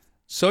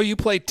 So you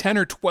play 10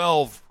 or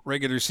 12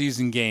 regular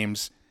season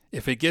games.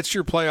 If it gets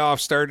your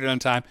playoffs started on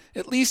time,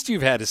 at least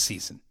you've had a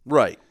season.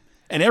 Right.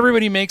 And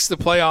everybody makes the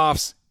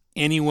playoffs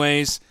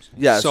anyways.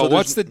 Yeah. So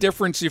what's the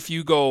difference if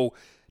you go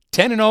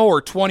 10-0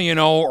 or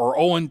 20-0 or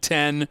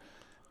 0-10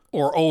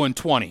 or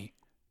 0-20?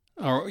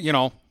 Or,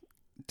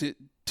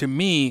 to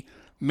me,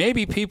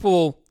 maybe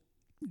people,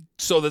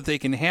 so that they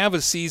can have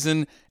a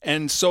season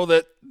and so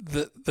that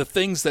the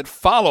things that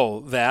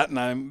follow that,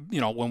 and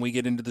when we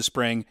get into the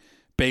spring,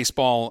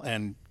 baseball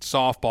and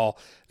softball.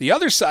 The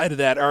other side of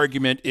that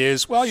argument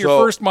is,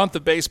 your first month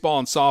of baseball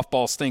and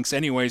softball stinks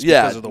anyways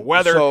because of the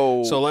weather.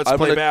 So let's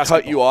play basketball. I'm going to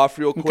cut you off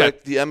real quick. Okay.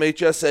 The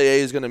MHSAA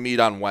is going to meet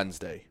on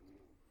Wednesday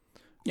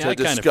to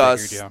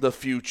discuss the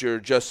future,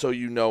 just so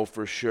you know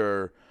for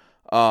sure.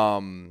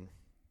 So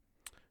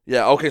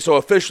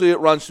officially it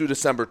runs through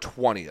December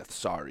 20th,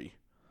 sorry.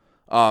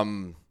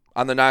 On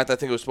the 9th, I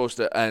think it was supposed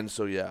to end,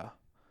 so yeah.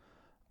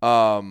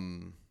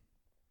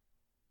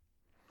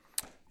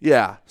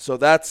 Yeah, so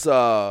that's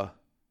that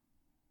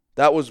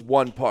was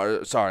one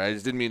part. Sorry, I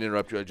just didn't mean to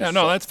interrupt you.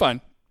 That's fine.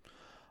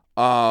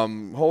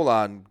 Hold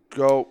on,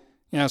 go.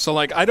 Yeah, so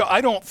I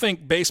don't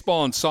think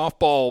baseball and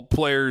softball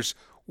players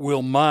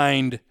will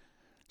mind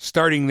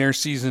starting their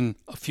season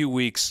a few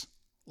weeks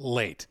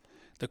late.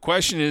 The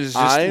question is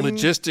just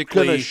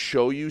logistically. I'm gonna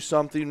show you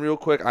something real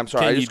quick. I'm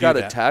sorry, I just got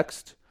a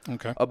text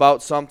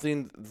about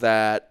something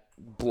that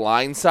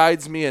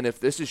blindsides me, and if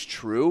this is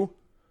true.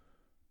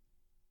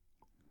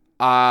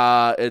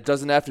 It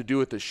doesn't have to do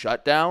with the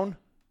shutdown,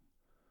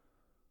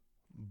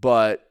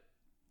 but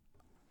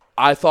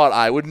I thought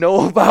I would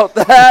know about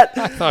that.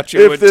 I thought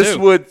you would too. If this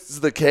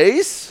was the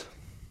case,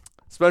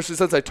 especially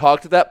since I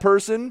talked to that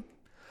person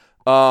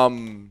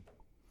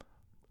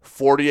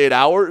 48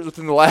 hours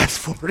within the last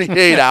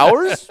 48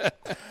 hours.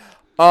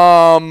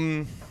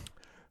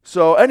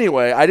 So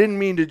anyway, I didn't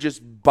mean to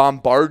just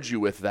bombard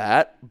you with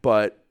that,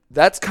 but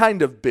that's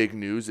kind of big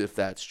news if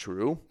that's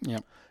true.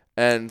 Yep.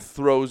 And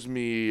throws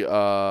me.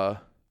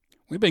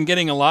 We've been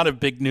getting a lot of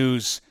big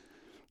news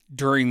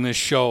during this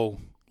show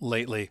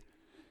lately.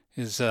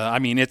 It's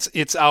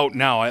out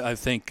now. I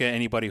think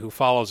anybody who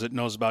follows it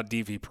knows about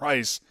DV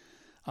Price.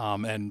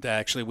 And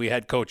actually, we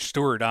had Coach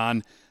Stewart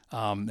on,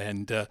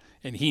 and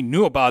he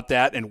knew about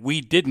that, and we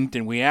didn't.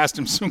 And we asked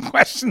him some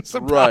questions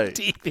about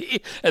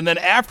DV. And then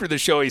after the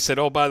show, he said,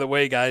 "Oh, by the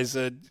way, guys,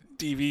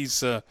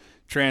 DV's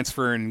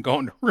transferring and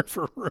going to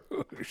River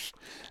Rouge."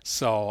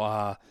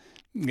 So.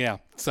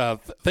 So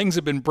things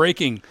have been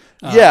breaking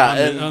on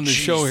the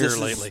show here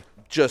lately.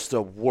 Just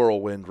a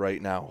whirlwind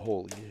right now.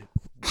 Holy.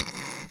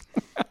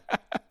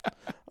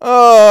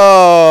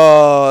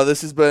 Oh,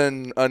 this has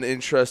been an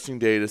interesting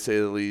day to say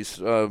the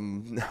least.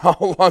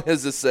 How long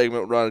has this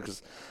segment run?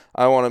 Because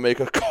I want to make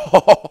a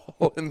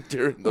call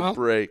during the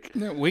break.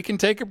 We can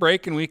take a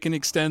break and we can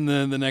extend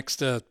the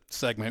next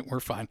segment. We're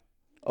fine.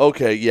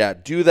 Okay, yeah.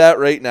 Do that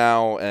right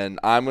now,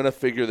 and I'm going to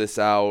figure this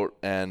out,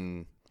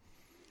 and...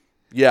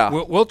 Yeah.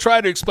 We'll try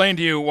to explain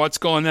to you what's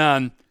going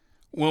on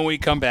when we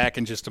come back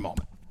in just a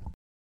moment.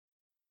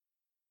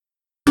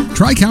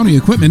 Tri-County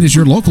Equipment is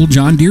your local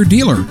John Deere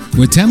dealer.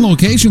 With 10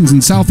 locations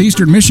in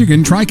southeastern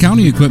Michigan,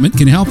 Tri-County Equipment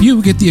can help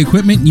you get the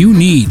equipment you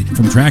need.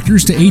 From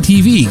tractors to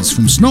ATVs,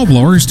 from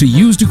snowblowers to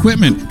used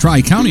equipment,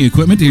 Tri-County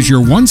Equipment is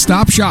your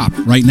one-stop shop.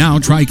 Right now,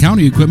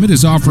 Tri-County Equipment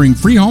is offering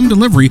free home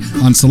delivery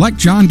on select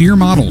John Deere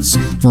models.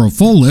 For a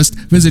full list,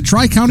 visit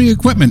Tri-County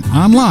Equipment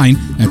online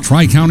at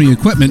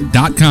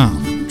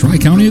tricountyequipment.com.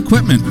 Tri-County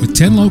Equipment with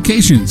 10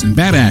 locations in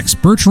Bad Axe,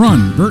 Birch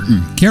Run,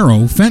 Burton,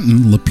 Caro, Fenton,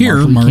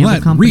 Lapeer,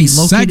 Marlette, Reese,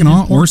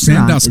 Saginaw, or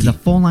Sandusky. Is a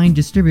full-line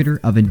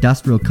distributor of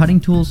industrial cutting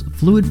tools,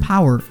 fluid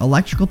power,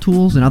 electrical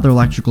tools, and other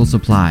electrical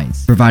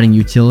supplies, providing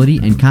utility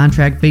and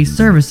contract-based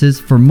services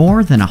for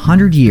more than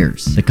 100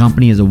 years. The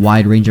company has a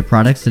wide range of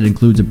products that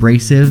includes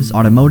abrasives,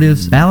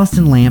 automotives, ballast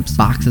and lamps,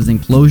 boxes and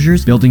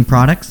closures, building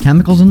products,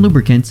 chemicals and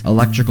lubricants,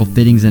 electrical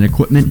fittings and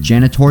equipment,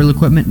 janitorial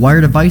equipment,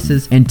 wire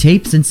devices, and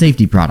tapes and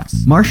safety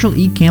products. Marshall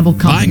E. Campbell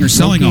Company. Buying or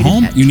selling a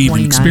home? You need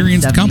an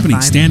experienced company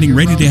standing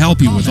ready to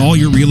help you with all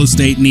your real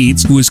estate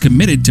needs, who is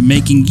committed to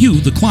making you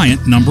the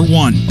client number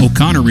one.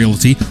 O'Connor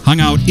Realty hung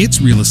out its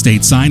real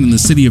estate sign in the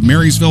city of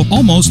Marysville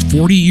almost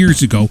 40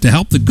 years ago to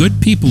help the good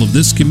people of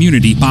this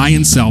community buy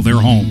and sell their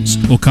homes.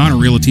 O'Connor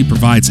Realty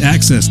provides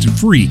access to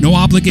free,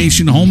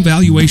 no-obligation home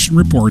valuation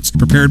reports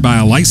prepared by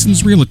a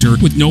licensed realtor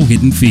with no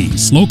hidden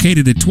fees.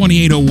 Located at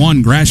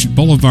 2801 Gratiot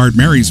Boulevard,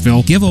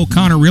 Marysville, give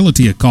O'Connor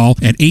Realty a call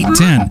at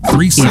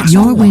 810-360. If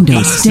your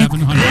windows step,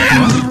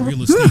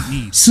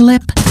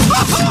 slip,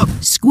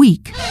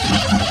 squeak,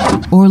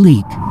 or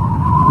leak,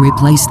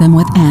 replace them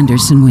with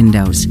Anderson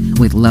windows.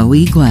 With low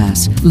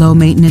E-glass, low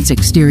maintenance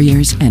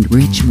exteriors, and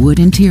rich wood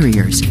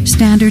interiors,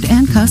 standard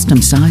and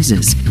custom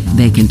sizes,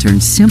 they can turn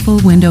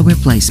simple window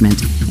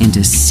replacement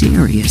into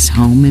serious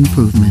home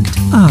improvement.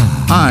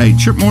 Hi,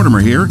 Chip Mortimer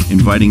here,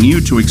 inviting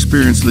you to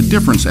experience the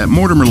difference at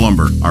Mortimer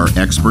Lumber. Our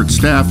expert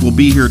staff will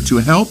be here to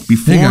help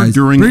before,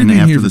 during, and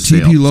after the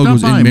sale. TP Logos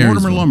Stop by in Mortimer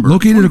Marysville. Lumber.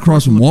 Located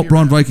across from Walt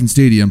Braun Viking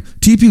Stadium,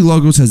 TP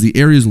Logos has the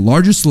area's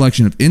largest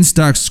selection of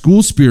in-stock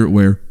school spirit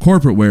wear,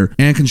 corporate wear,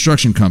 and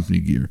construction company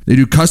gear. They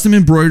do custom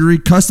embroidery,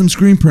 custom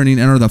screen printing,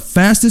 and are the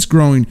fastest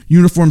growing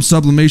uniform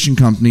sublimation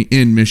company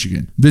in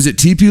Michigan. Visit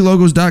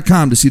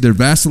tplogos.com to see their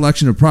vast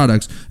selection of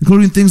products,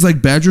 including things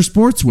like Badger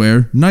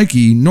Sportswear,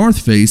 Nike, North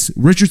Face,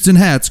 Richardson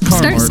hats, Carhartt.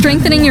 Start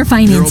strengthening your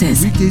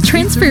finances.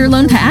 Transfer your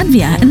loan to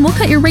Advia and we'll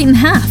cut your rate in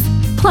half.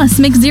 Plus,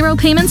 make 0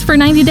 payments for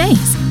 90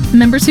 days.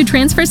 Members who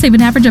transfer save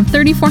an average of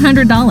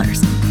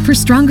 $3,400. For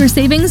stronger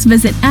savings,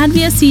 visit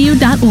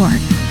adviacu.org.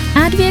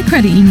 Advia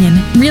Credit Union.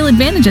 Real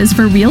advantages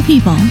for real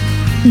people.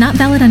 Not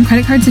valid on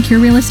credit card, secure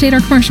real estate,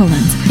 or commercial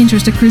loans.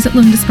 Interest accrues at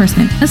loan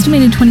disbursement.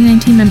 Estimated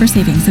 2019 member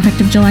savings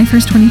effective July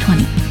 1st,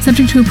 2020.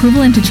 Subject to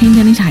approval and to change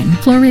anytime.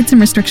 Floor rates and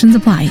restrictions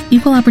apply.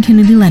 Equal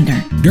opportunity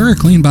lender.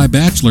 DuraClean by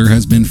Bachelor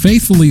has been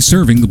faithfully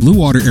serving the Blue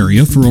Water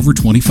area for over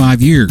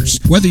 25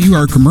 years. Whether you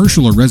are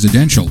commercial or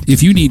residential,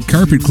 if you need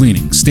carpet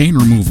cleaning, stain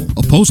removal,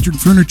 upholstered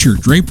furniture,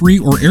 drapery,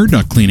 or air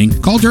duct cleaning,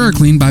 call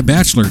DuraClean by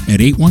Bachelor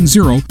at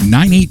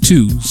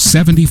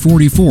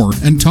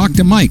 810-982-7044 and talk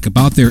to Mike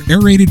about their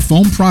aerated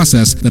foam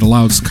process that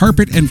allows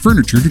carpet and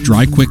furniture to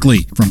dry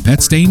quickly. From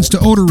pet stains to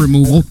odor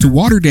removal to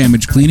water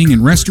damage cleaning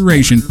and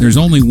restoration, there's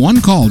only one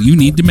call you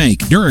need to make.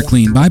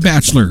 DuraClean by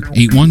Bachelor,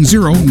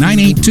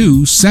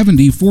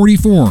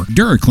 810-982-7044.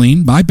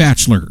 DuraClean by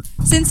Bachelor.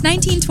 Since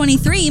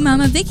 1923,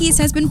 Mama Vicky's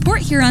has been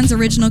Port Huron's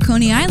original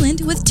Coney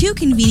Island with 2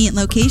 convenient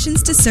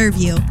locations to serve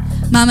you.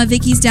 Mama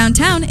Vicky's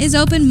downtown is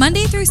open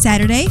Monday through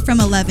Saturday from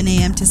 11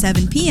 a.m. to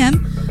 7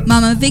 p.m.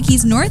 Mama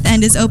Vicky's North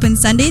End is open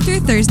Sunday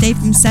through Thursday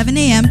from 7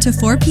 a.m. to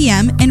 4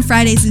 p.m. and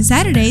Fridays and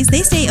Saturdays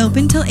they stay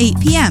open till 8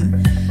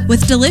 p.m.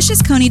 With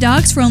delicious Coney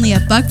dogs for only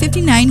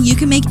 $1.59, you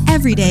can make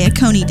every day a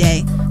Coney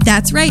day.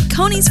 That's right,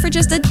 Coney's for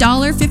just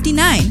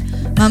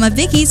 $1.59. Mama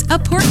Vicky's, a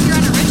Port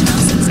Huron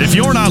original. If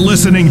you're not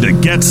listening to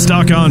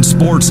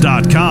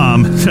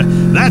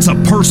GetStuckOnSports.com, that's a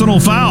personal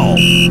foul.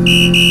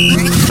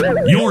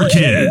 Your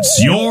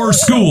kids, your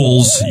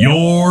schools,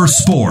 your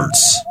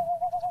sports.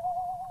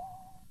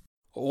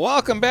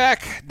 Welcome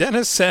back,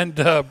 Dennis and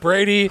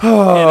Brady.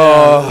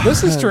 And,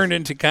 this has turned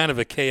into kind of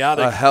a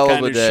chaotic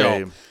kind of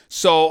show.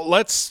 So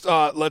let's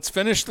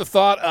finish the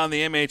thought on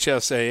the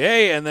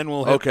MHSAA, and then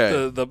we'll hit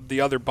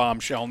the other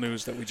bombshell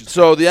news that we just.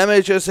 So the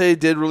MHSAA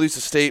did release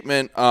a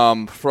statement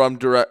from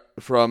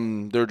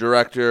their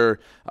director.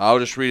 I'll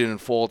just read it in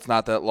full. It's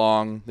not that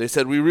long. They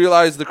said, "We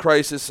realize the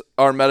crisis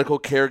our medical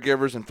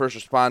caregivers and first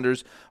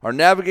responders are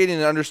navigating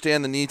and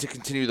understand the need to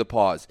continue the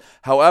pause.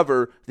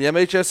 However, the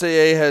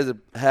MHSAA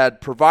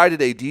had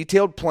provided a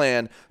detailed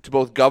plan to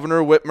both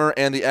Governor Whitmer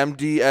and the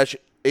MDHHS,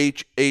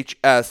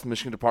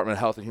 Michigan Department of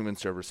Health and Human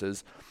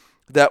Services,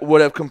 that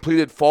would have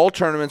completed fall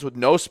tournaments with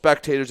no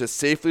spectators as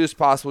safely as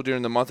possible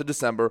during the month of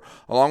December,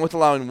 along with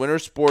allowing winter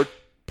sport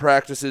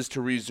practices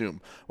to resume.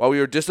 While we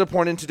are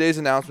disappointed in today's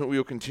announcement, we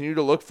will continue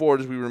to look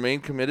forward as we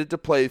remain committed to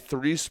play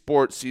 3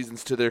 sports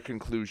seasons to their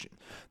conclusion.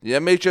 The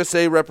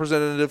MHSAA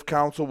Representative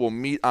Council will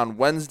meet on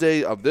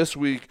Wednesday of this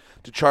week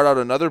to chart out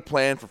another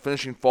plan for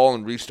finishing fall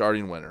and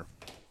restarting winter."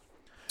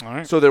 All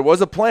right. So there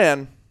was a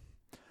plan,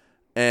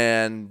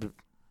 and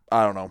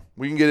I don't know.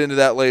 We can get into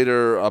that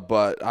later,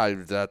 but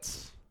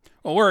that's.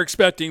 Well, we're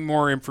expecting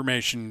more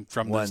information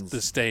from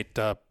the state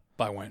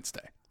by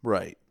Wednesday.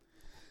 Right.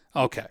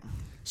 Okay.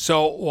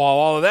 So while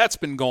all of that's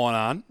been going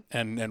on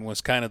and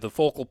was kind of the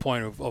focal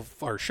point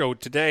of our show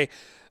today,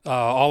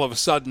 all of a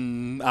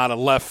sudden out of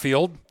left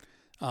field,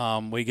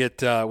 we get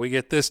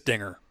this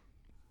dinger.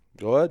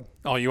 Go ahead.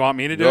 Oh, you want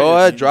me to do it? Go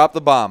ahead. Drop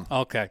the bomb.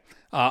 Okay.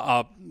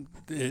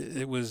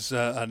 It was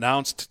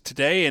announced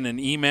today in an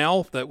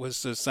email that was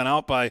sent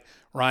out by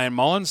Ryan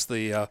Mullins,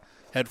 the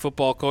head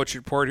football coach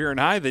at Port Huron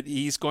High, that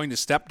he's going to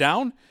step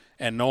down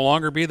and no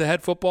longer be the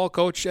head football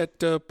coach at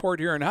Port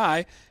Huron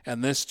High.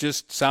 And this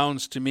just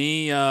sounds to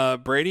me,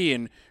 Brady,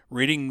 and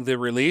reading the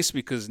release,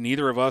 because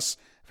neither of us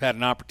have had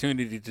an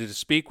opportunity to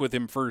speak with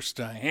him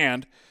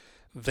firsthand,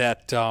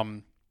 that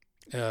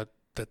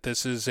that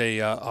this is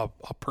a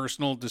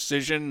personal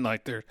decision.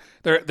 Like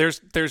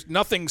there's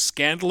nothing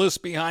scandalous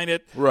behind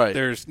it. Right.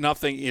 There's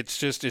nothing. It's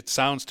just, it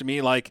sounds to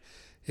me like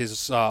his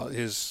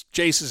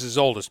Jace is his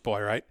oldest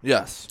boy, right?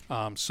 Yes.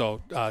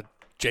 So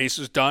Jace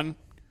is done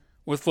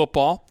with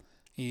football.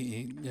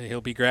 He'll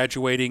be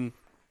graduating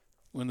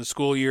when the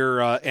school year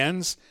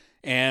ends,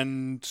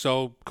 and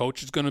so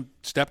coach is going to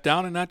step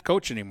down and not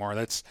coach anymore.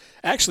 That's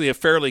actually a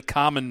fairly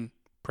common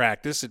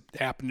practice. It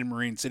happened in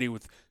Marine City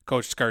with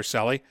Coach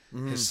Scarcelli.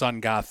 Mm-hmm. His son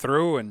got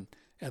through, and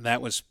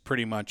that was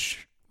pretty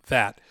much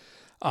that.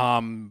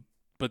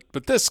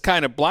 But this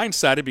kind of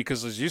blindsided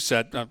because, as you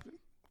said,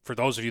 for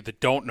those of you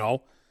that don't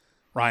know,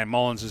 Ryan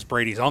Mullins is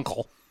Brady's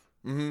uncle.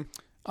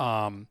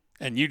 Mm-hmm.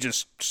 And you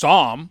just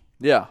saw him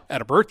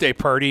at a birthday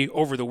party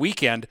over the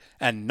weekend,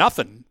 and not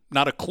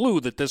a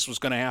clue that this was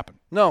going to happen.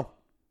 No,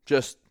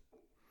 just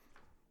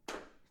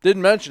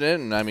didn't mention it,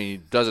 and I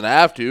mean, doesn't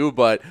have to,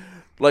 but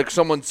like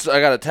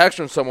I got a text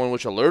from someone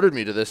which alerted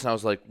me to this, and I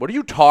was like, what are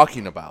you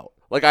talking about?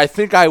 Like, I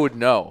think I would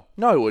know.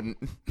 No, I wouldn't.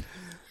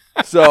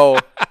 So,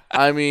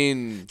 I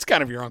mean, it's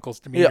kind of your uncle's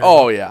demeanor. Yeah,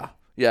 oh, yeah.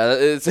 Yeah,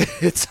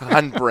 it's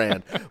on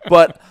brand.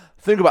 But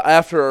think about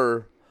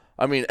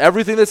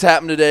everything that's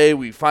happened today,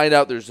 we find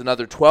out there's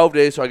another 12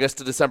 days, so I guess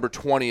to December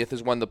 20th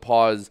is when the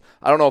pause,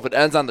 I don't know if it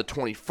ends on the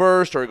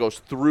 21st or it goes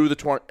through the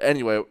 20th.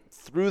 Anyway,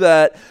 through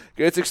that,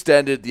 gets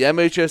extended. The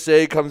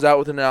MHSA comes out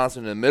with an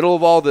announcement in the middle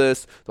of all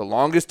this. The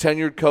longest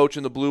tenured coach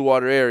in the Blue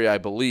Water area, I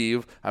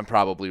believe, I'm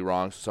probably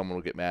wrong, so someone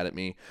will get mad at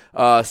me,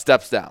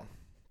 steps down.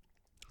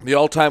 The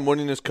all-time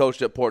winningest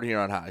coach at Port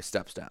Huron High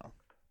steps down.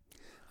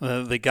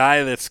 The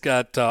guy that's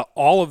got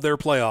all of their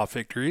playoff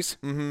victories.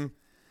 Mm-hmm.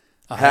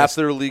 Half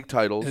their league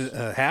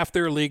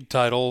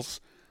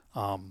titles.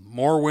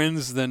 More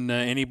wins than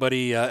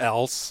anybody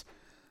else.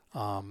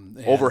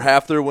 Over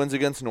half their wins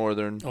against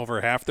Northern. Quite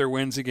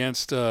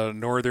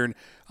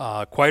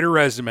a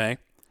resume.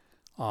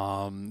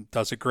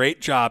 Does a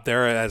great job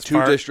there.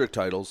 Two district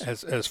titles.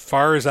 As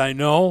far as I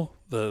know,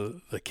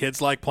 the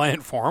kids like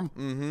playing for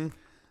him.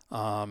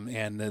 Mm-hmm.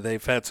 And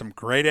they've had some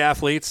great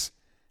athletes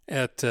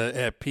at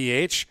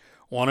PH.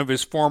 One of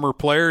his former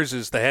players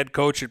is the head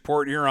coach at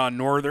Port Huron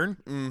Northern,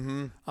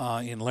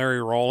 in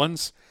Larry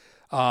Rollins.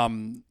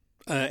 And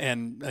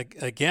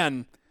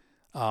again,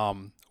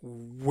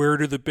 where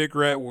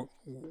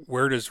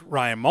does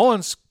Ryan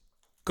Mullins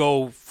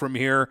go from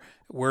here?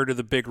 Where do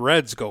the Big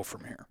Reds go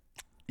from here?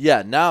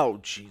 Yeah, now,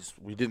 geez,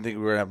 we didn't think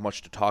we were going to have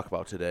much to talk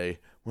about today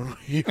when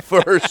we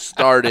first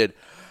started.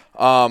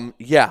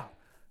 Yeah,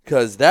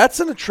 because that's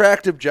an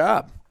attractive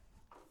job.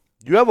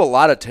 You have a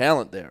lot of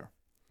talent there.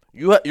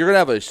 You're going to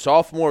have a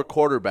sophomore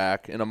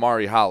quarterback in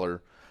Amari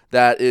Holler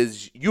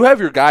you have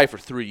your guy for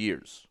 3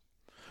 years.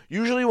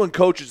 Usually when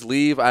coaches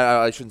leave,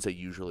 I shouldn't say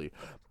usually,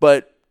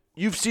 but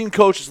you've seen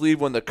coaches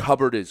leave when the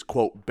cupboard is,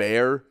 quote,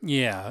 bare.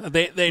 Yeah,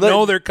 they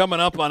know they're coming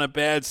up on a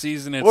bad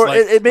season. It's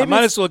I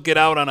might as well get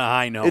out on a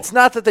high note. It's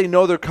not that they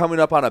know they're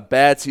coming up on a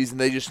bad season.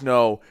 They just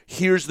know,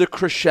 here's the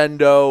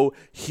crescendo,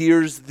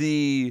 here's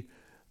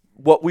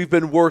what we've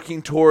been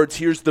working towards,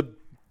 here's the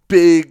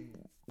big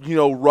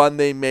run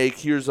they make.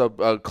 Here's a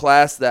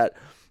class that,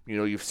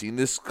 you've seen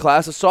this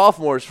class of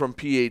sophomores from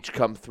PH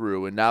come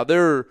through, and now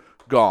they're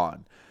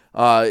gone.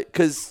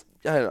 Because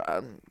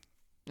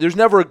there's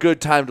never a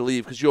good time to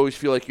leave because you always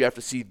feel like you have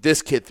to see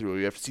this kid through.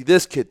 You have to see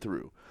this kid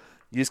through.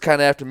 You just kind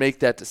of have to make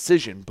that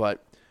decision.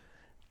 But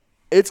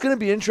it's going to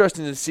be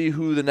interesting to see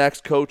who the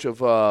next coach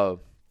of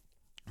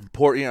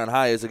Port Huron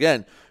High is.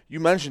 Again, you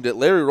mentioned it.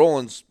 Larry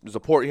Rollins is a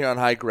Port Huron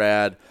High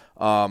grad.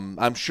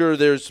 I'm sure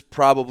there's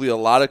probably a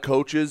lot of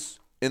coaches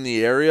in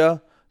the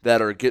area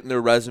that are getting their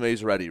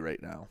resumes ready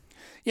right now.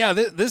 Yeah,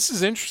 this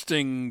is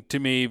interesting to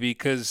me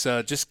because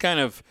just kind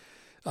of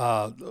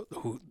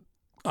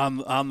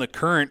on the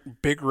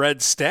current Big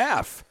Red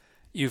staff,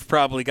 you've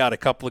probably got a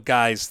couple of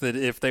guys that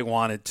if they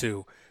wanted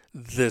to,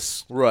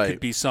 this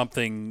could be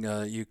something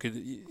you could,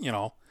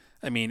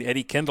 I mean,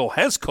 Eddie Kendall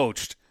has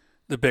coached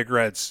the Big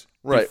Reds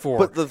before.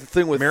 But the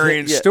thing with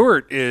Marion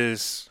Stewart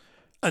is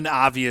an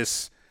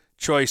obvious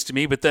choice to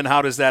me, but then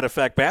how does that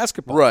affect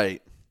basketball?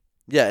 Right.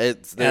 Yeah,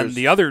 and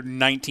the other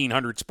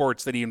 1,900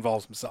 sports that he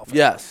involves himself in.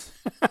 Yes.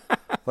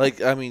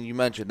 You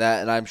mentioned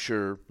that, and I'm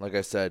sure, like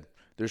I said,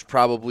 There's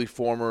probably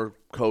former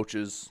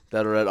coaches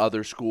that are at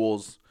other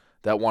schools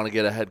that want to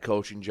get a head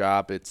coaching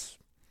job. And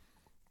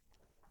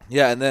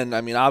then,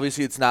 I mean,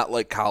 obviously it's not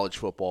like college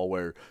football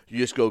where you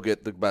just go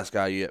get the best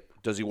guy you get.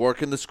 Does he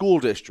work in the school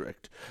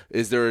district?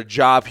 Is there a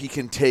job he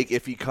can take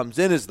if he comes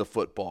in as the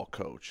football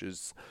coach?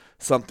 Is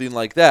something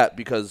like that,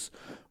 because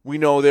we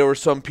know there were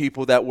some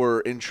people that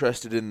were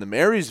interested in the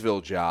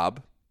Marysville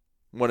job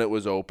when it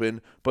was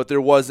open, but there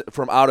was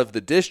from out of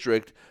the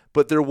district,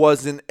 but there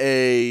wasn't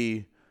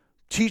a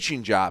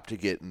teaching job to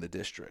get in the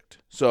district.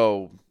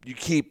 So you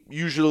keep,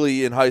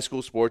 usually in high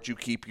school sports, you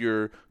keep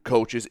your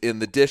coaches in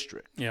the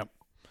district. Yep.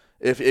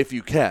 If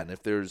you can.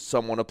 If there's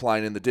someone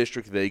applying in the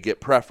district, they get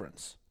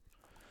preference.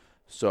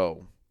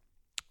 So,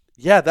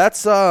 yeah,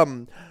 that's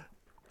out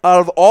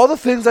of all the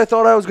things I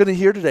thought I was going to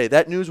hear today,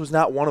 that news was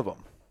not one of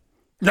them.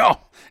 No,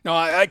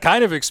 I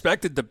kind of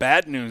expected the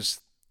bad news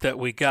that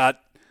we got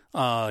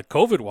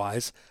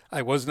COVID-wise.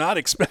 I was not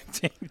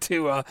expecting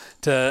to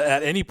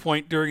at any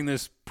point during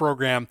this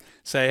program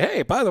say,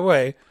 hey, by the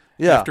way,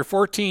 after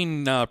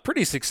 14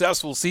 pretty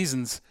successful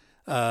seasons,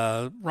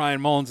 Ryan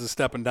Mullins is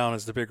stepping down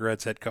as the Big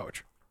Reds head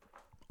coach.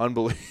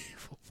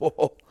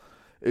 Unbelievable.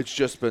 It's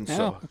just been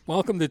so.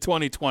 Welcome to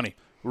 2020.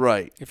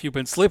 Right. If you've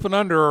been sleeping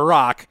under a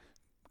rock,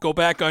 go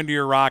back under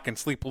your rock and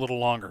sleep a little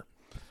longer.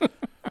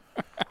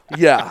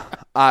 It's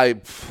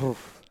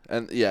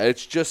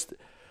just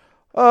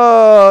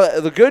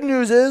the good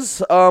news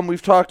is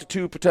we've talked to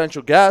 2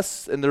 potential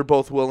guests, and they're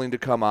both willing to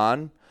come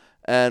on,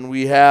 and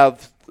we're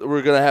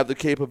going to have the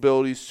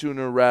capabilities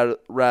sooner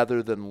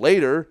rather than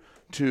later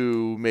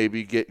to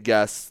maybe get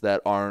guests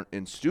that aren't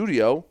in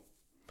studio.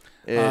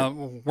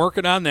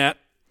 Working on that,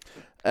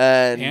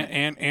 and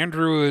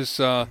Andrew has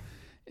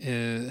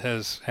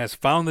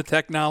found the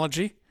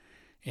technology,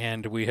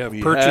 and we have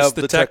purchased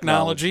the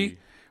technology.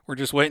 We're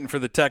just waiting for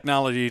the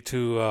technology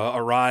to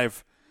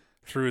arrive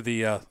through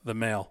the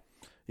mail.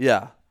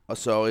 Yeah,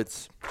 so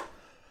it's,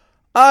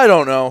 I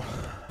don't know,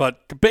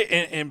 but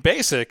in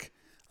basic,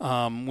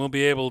 we'll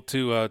be able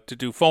to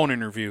do phone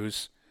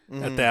interviews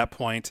at that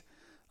point,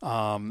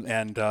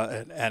 and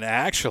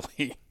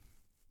actually.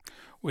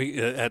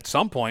 We at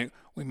some point,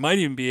 we might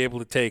even be able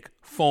to take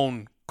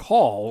phone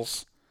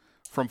calls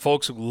from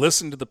folks who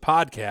listen to the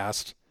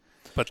podcast,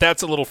 but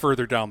that's a little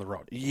further down the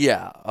road.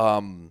 Yeah.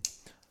 I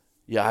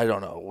don't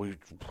know.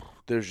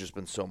 There's just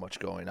been so much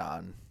going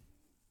on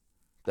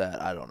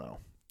that I don't know.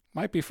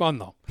 Might be fun,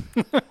 though.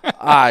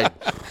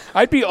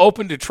 I'd be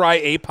open to try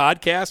a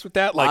podcast with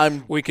that.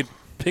 We could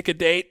pick a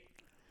date,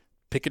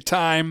 pick a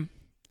time,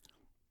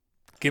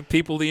 give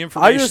people the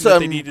information that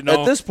they need to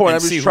know. At this point,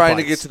 I'm just trying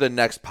to get to the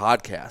next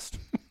podcast.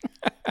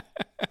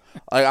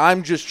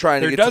 I'm just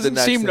trying to get to the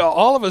next.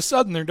 All of a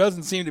sudden, there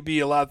doesn't seem to be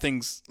a lot of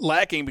things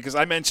lacking, because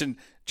I mentioned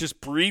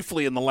just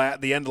briefly in the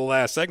end of the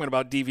last segment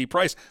about DV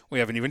Price. We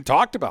haven't even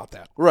talked about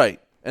that.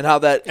 Right. And how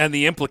that. And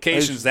the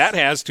implications that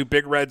has to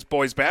Big Reds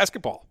boys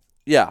basketball.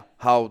 Yeah.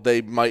 How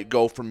they might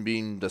go from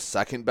being the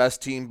second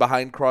best team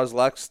behind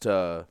Croslex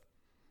to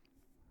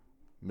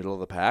middle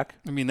of the pack.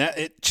 I mean,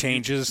 it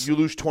changes. You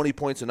lose 20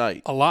 points a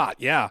night. A lot,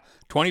 yeah.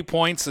 20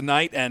 points a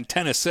night and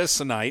 10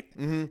 assists a night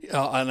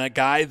on a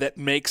guy that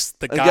makes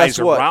the guys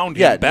around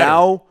him better.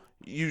 Now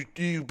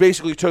you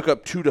basically took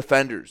up 2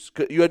 defenders.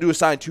 You had to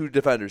assign 2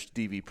 defenders to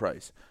DV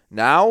Price.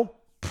 Now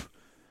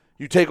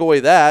you take away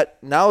that.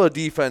 Now the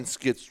defense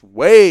gets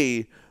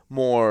way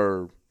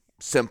more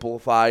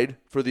simplified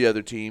for the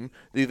other team.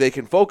 They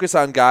can focus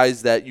on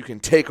guys that you can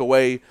take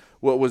away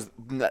what was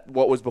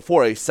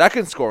before a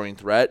second scoring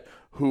threat,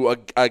 who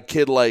a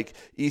kid like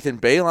Ethan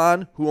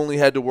Balon, who only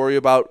had to worry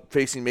about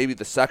facing maybe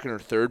the second or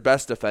third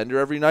best defender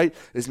every night,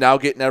 is now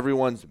getting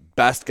everyone's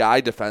best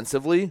guy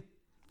defensively.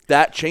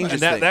 That changes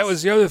things. That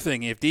was the other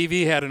thing. If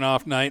DV had an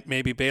off night,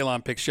 maybe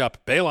Balon picks you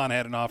up. Balon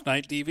had an off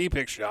night, DV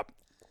picks you up.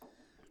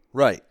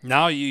 Right.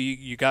 Now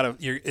you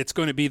it's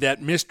going to be that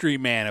mystery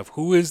man of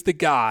who is the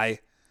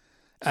guy,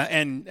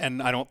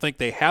 and I don't think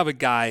they have a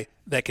guy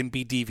that can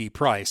be DV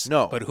Price.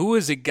 No. But who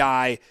is a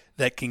guy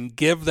that can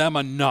give them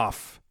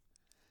enough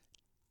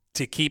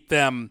to keep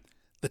them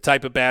the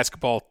type of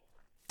basketball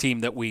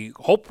team that we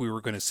hoped we were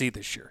going to see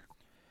this year?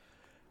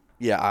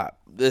 Yeah,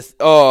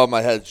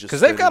 my head's just, because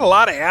they've got a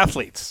lot of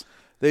athletes.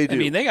 They do. I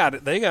mean, they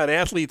got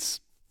athletes.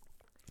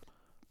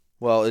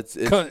 Well,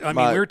 we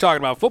were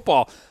talking about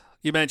football.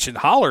 You mentioned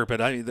Holler, but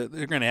they're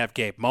going to have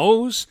Gabe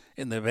Mose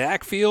in the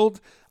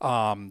backfield.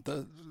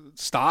 The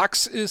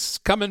Stocks is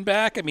coming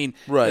back. I mean,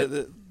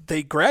 right.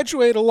 They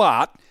graduate a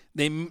lot.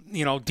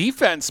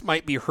 Defense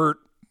might be hurt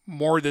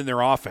more than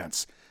their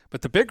offense.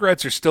 But the Big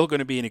Reds are still going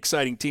to be an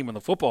exciting team on the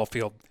football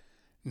field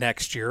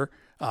next year,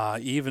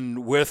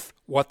 even with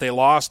what they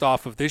lost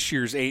off of this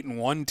year's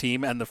 8-1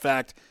 team and the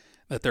fact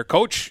that their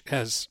coach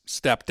has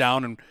stepped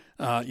down, and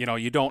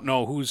you don't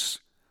know who's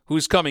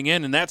coming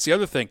in. And that's the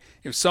other thing.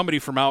 If somebody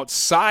from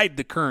outside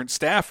the current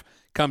staff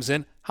comes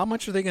in, how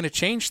much are they going to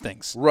change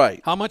things?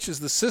 Right. How much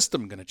is the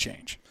system going to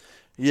change?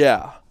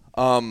 Yeah.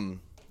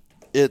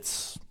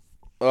 It's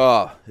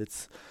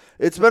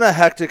been a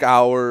hectic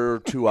hour or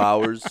 2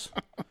 hours.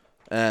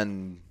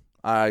 And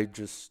I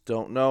just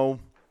don't know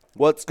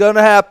what's going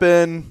to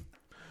happen.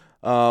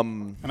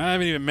 And I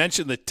haven't even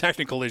mentioned the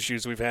technical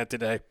issues we've had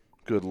today.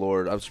 Good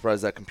Lord. I'm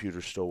surprised that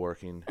computer's still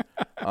working.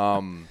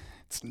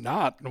 It's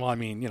not. Well, I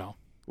mean,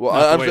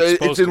 Well,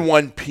 it's in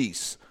one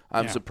piece.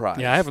 I'm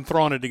surprised. Yeah, I haven't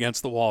thrown it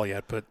against the wall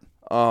yet, but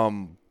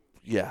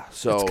yeah,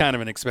 so it's kind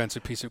of an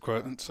expensive piece of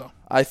equipment. So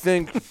I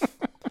think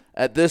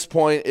at this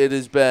point it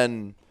has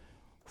been.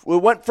 We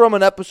went from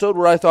an episode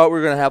where I thought we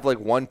were going to have like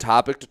one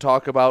topic to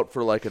talk about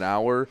for like an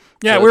hour.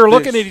 Yeah, we were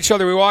looking at each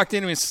other. We walked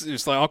in and it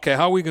was like, okay,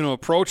 how are we going to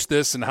approach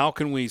this, and how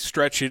can we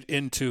stretch it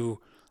into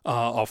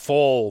a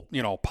full,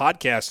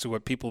 podcast to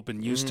what people have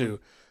been used to,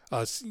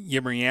 us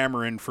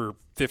yammering for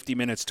 50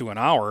 minutes to an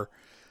hour.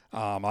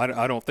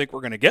 I don't think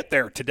we're going to get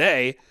there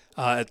today.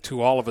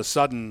 To all of a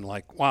sudden,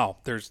 like, wow,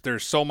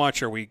 there's so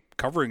much. Are we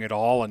covering it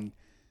all and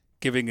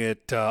giving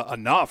it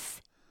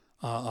enough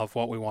of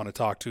what we want to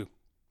talk to?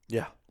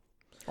 Yeah.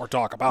 Or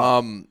talk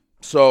about.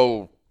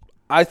 So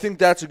I think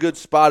that's a good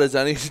spot as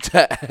any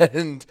to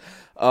end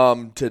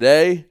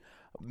today.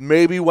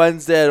 Maybe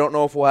Wednesday. I don't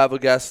know if we'll have a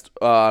guest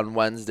on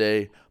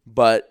Wednesday,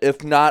 but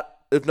if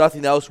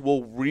nothing else,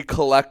 we'll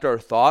recollect our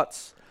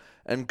thoughts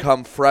and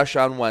come fresh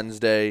on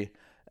Wednesday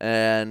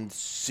and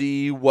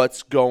see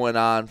what's going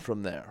on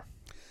from there.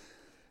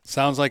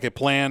 Sounds like a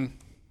plan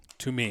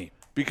to me.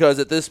 Because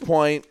at this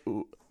point,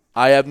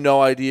 I have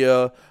no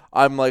idea.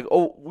 I'm like,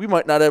 we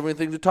might not have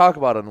anything to talk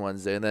about on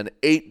Wednesday. And then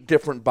 8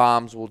 different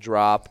bombs will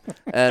drop,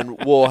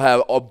 and we'll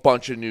have a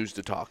bunch of news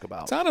to talk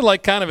about. Sounded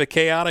like kind of a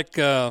chaotic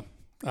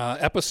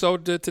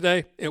episode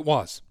today. It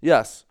was.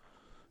 Yes,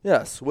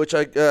 which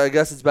I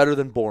guess is better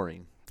than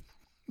boring.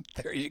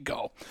 There you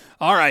go.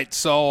 All right,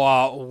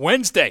 so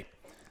Wednesday,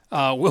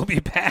 we'll be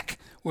back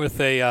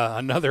with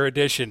another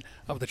edition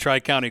of the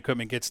Tri-County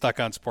Equipment Get Stuck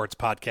on Sports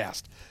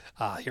podcast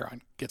here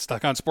on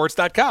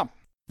GetStuckOnSports.com.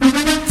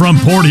 From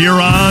Port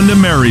Huron to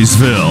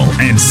Marysville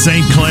and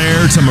St.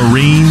 Clair to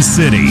Marine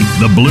City,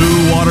 the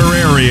Blue Water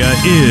area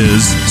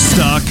is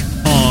Stuck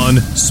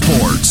on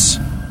Sports.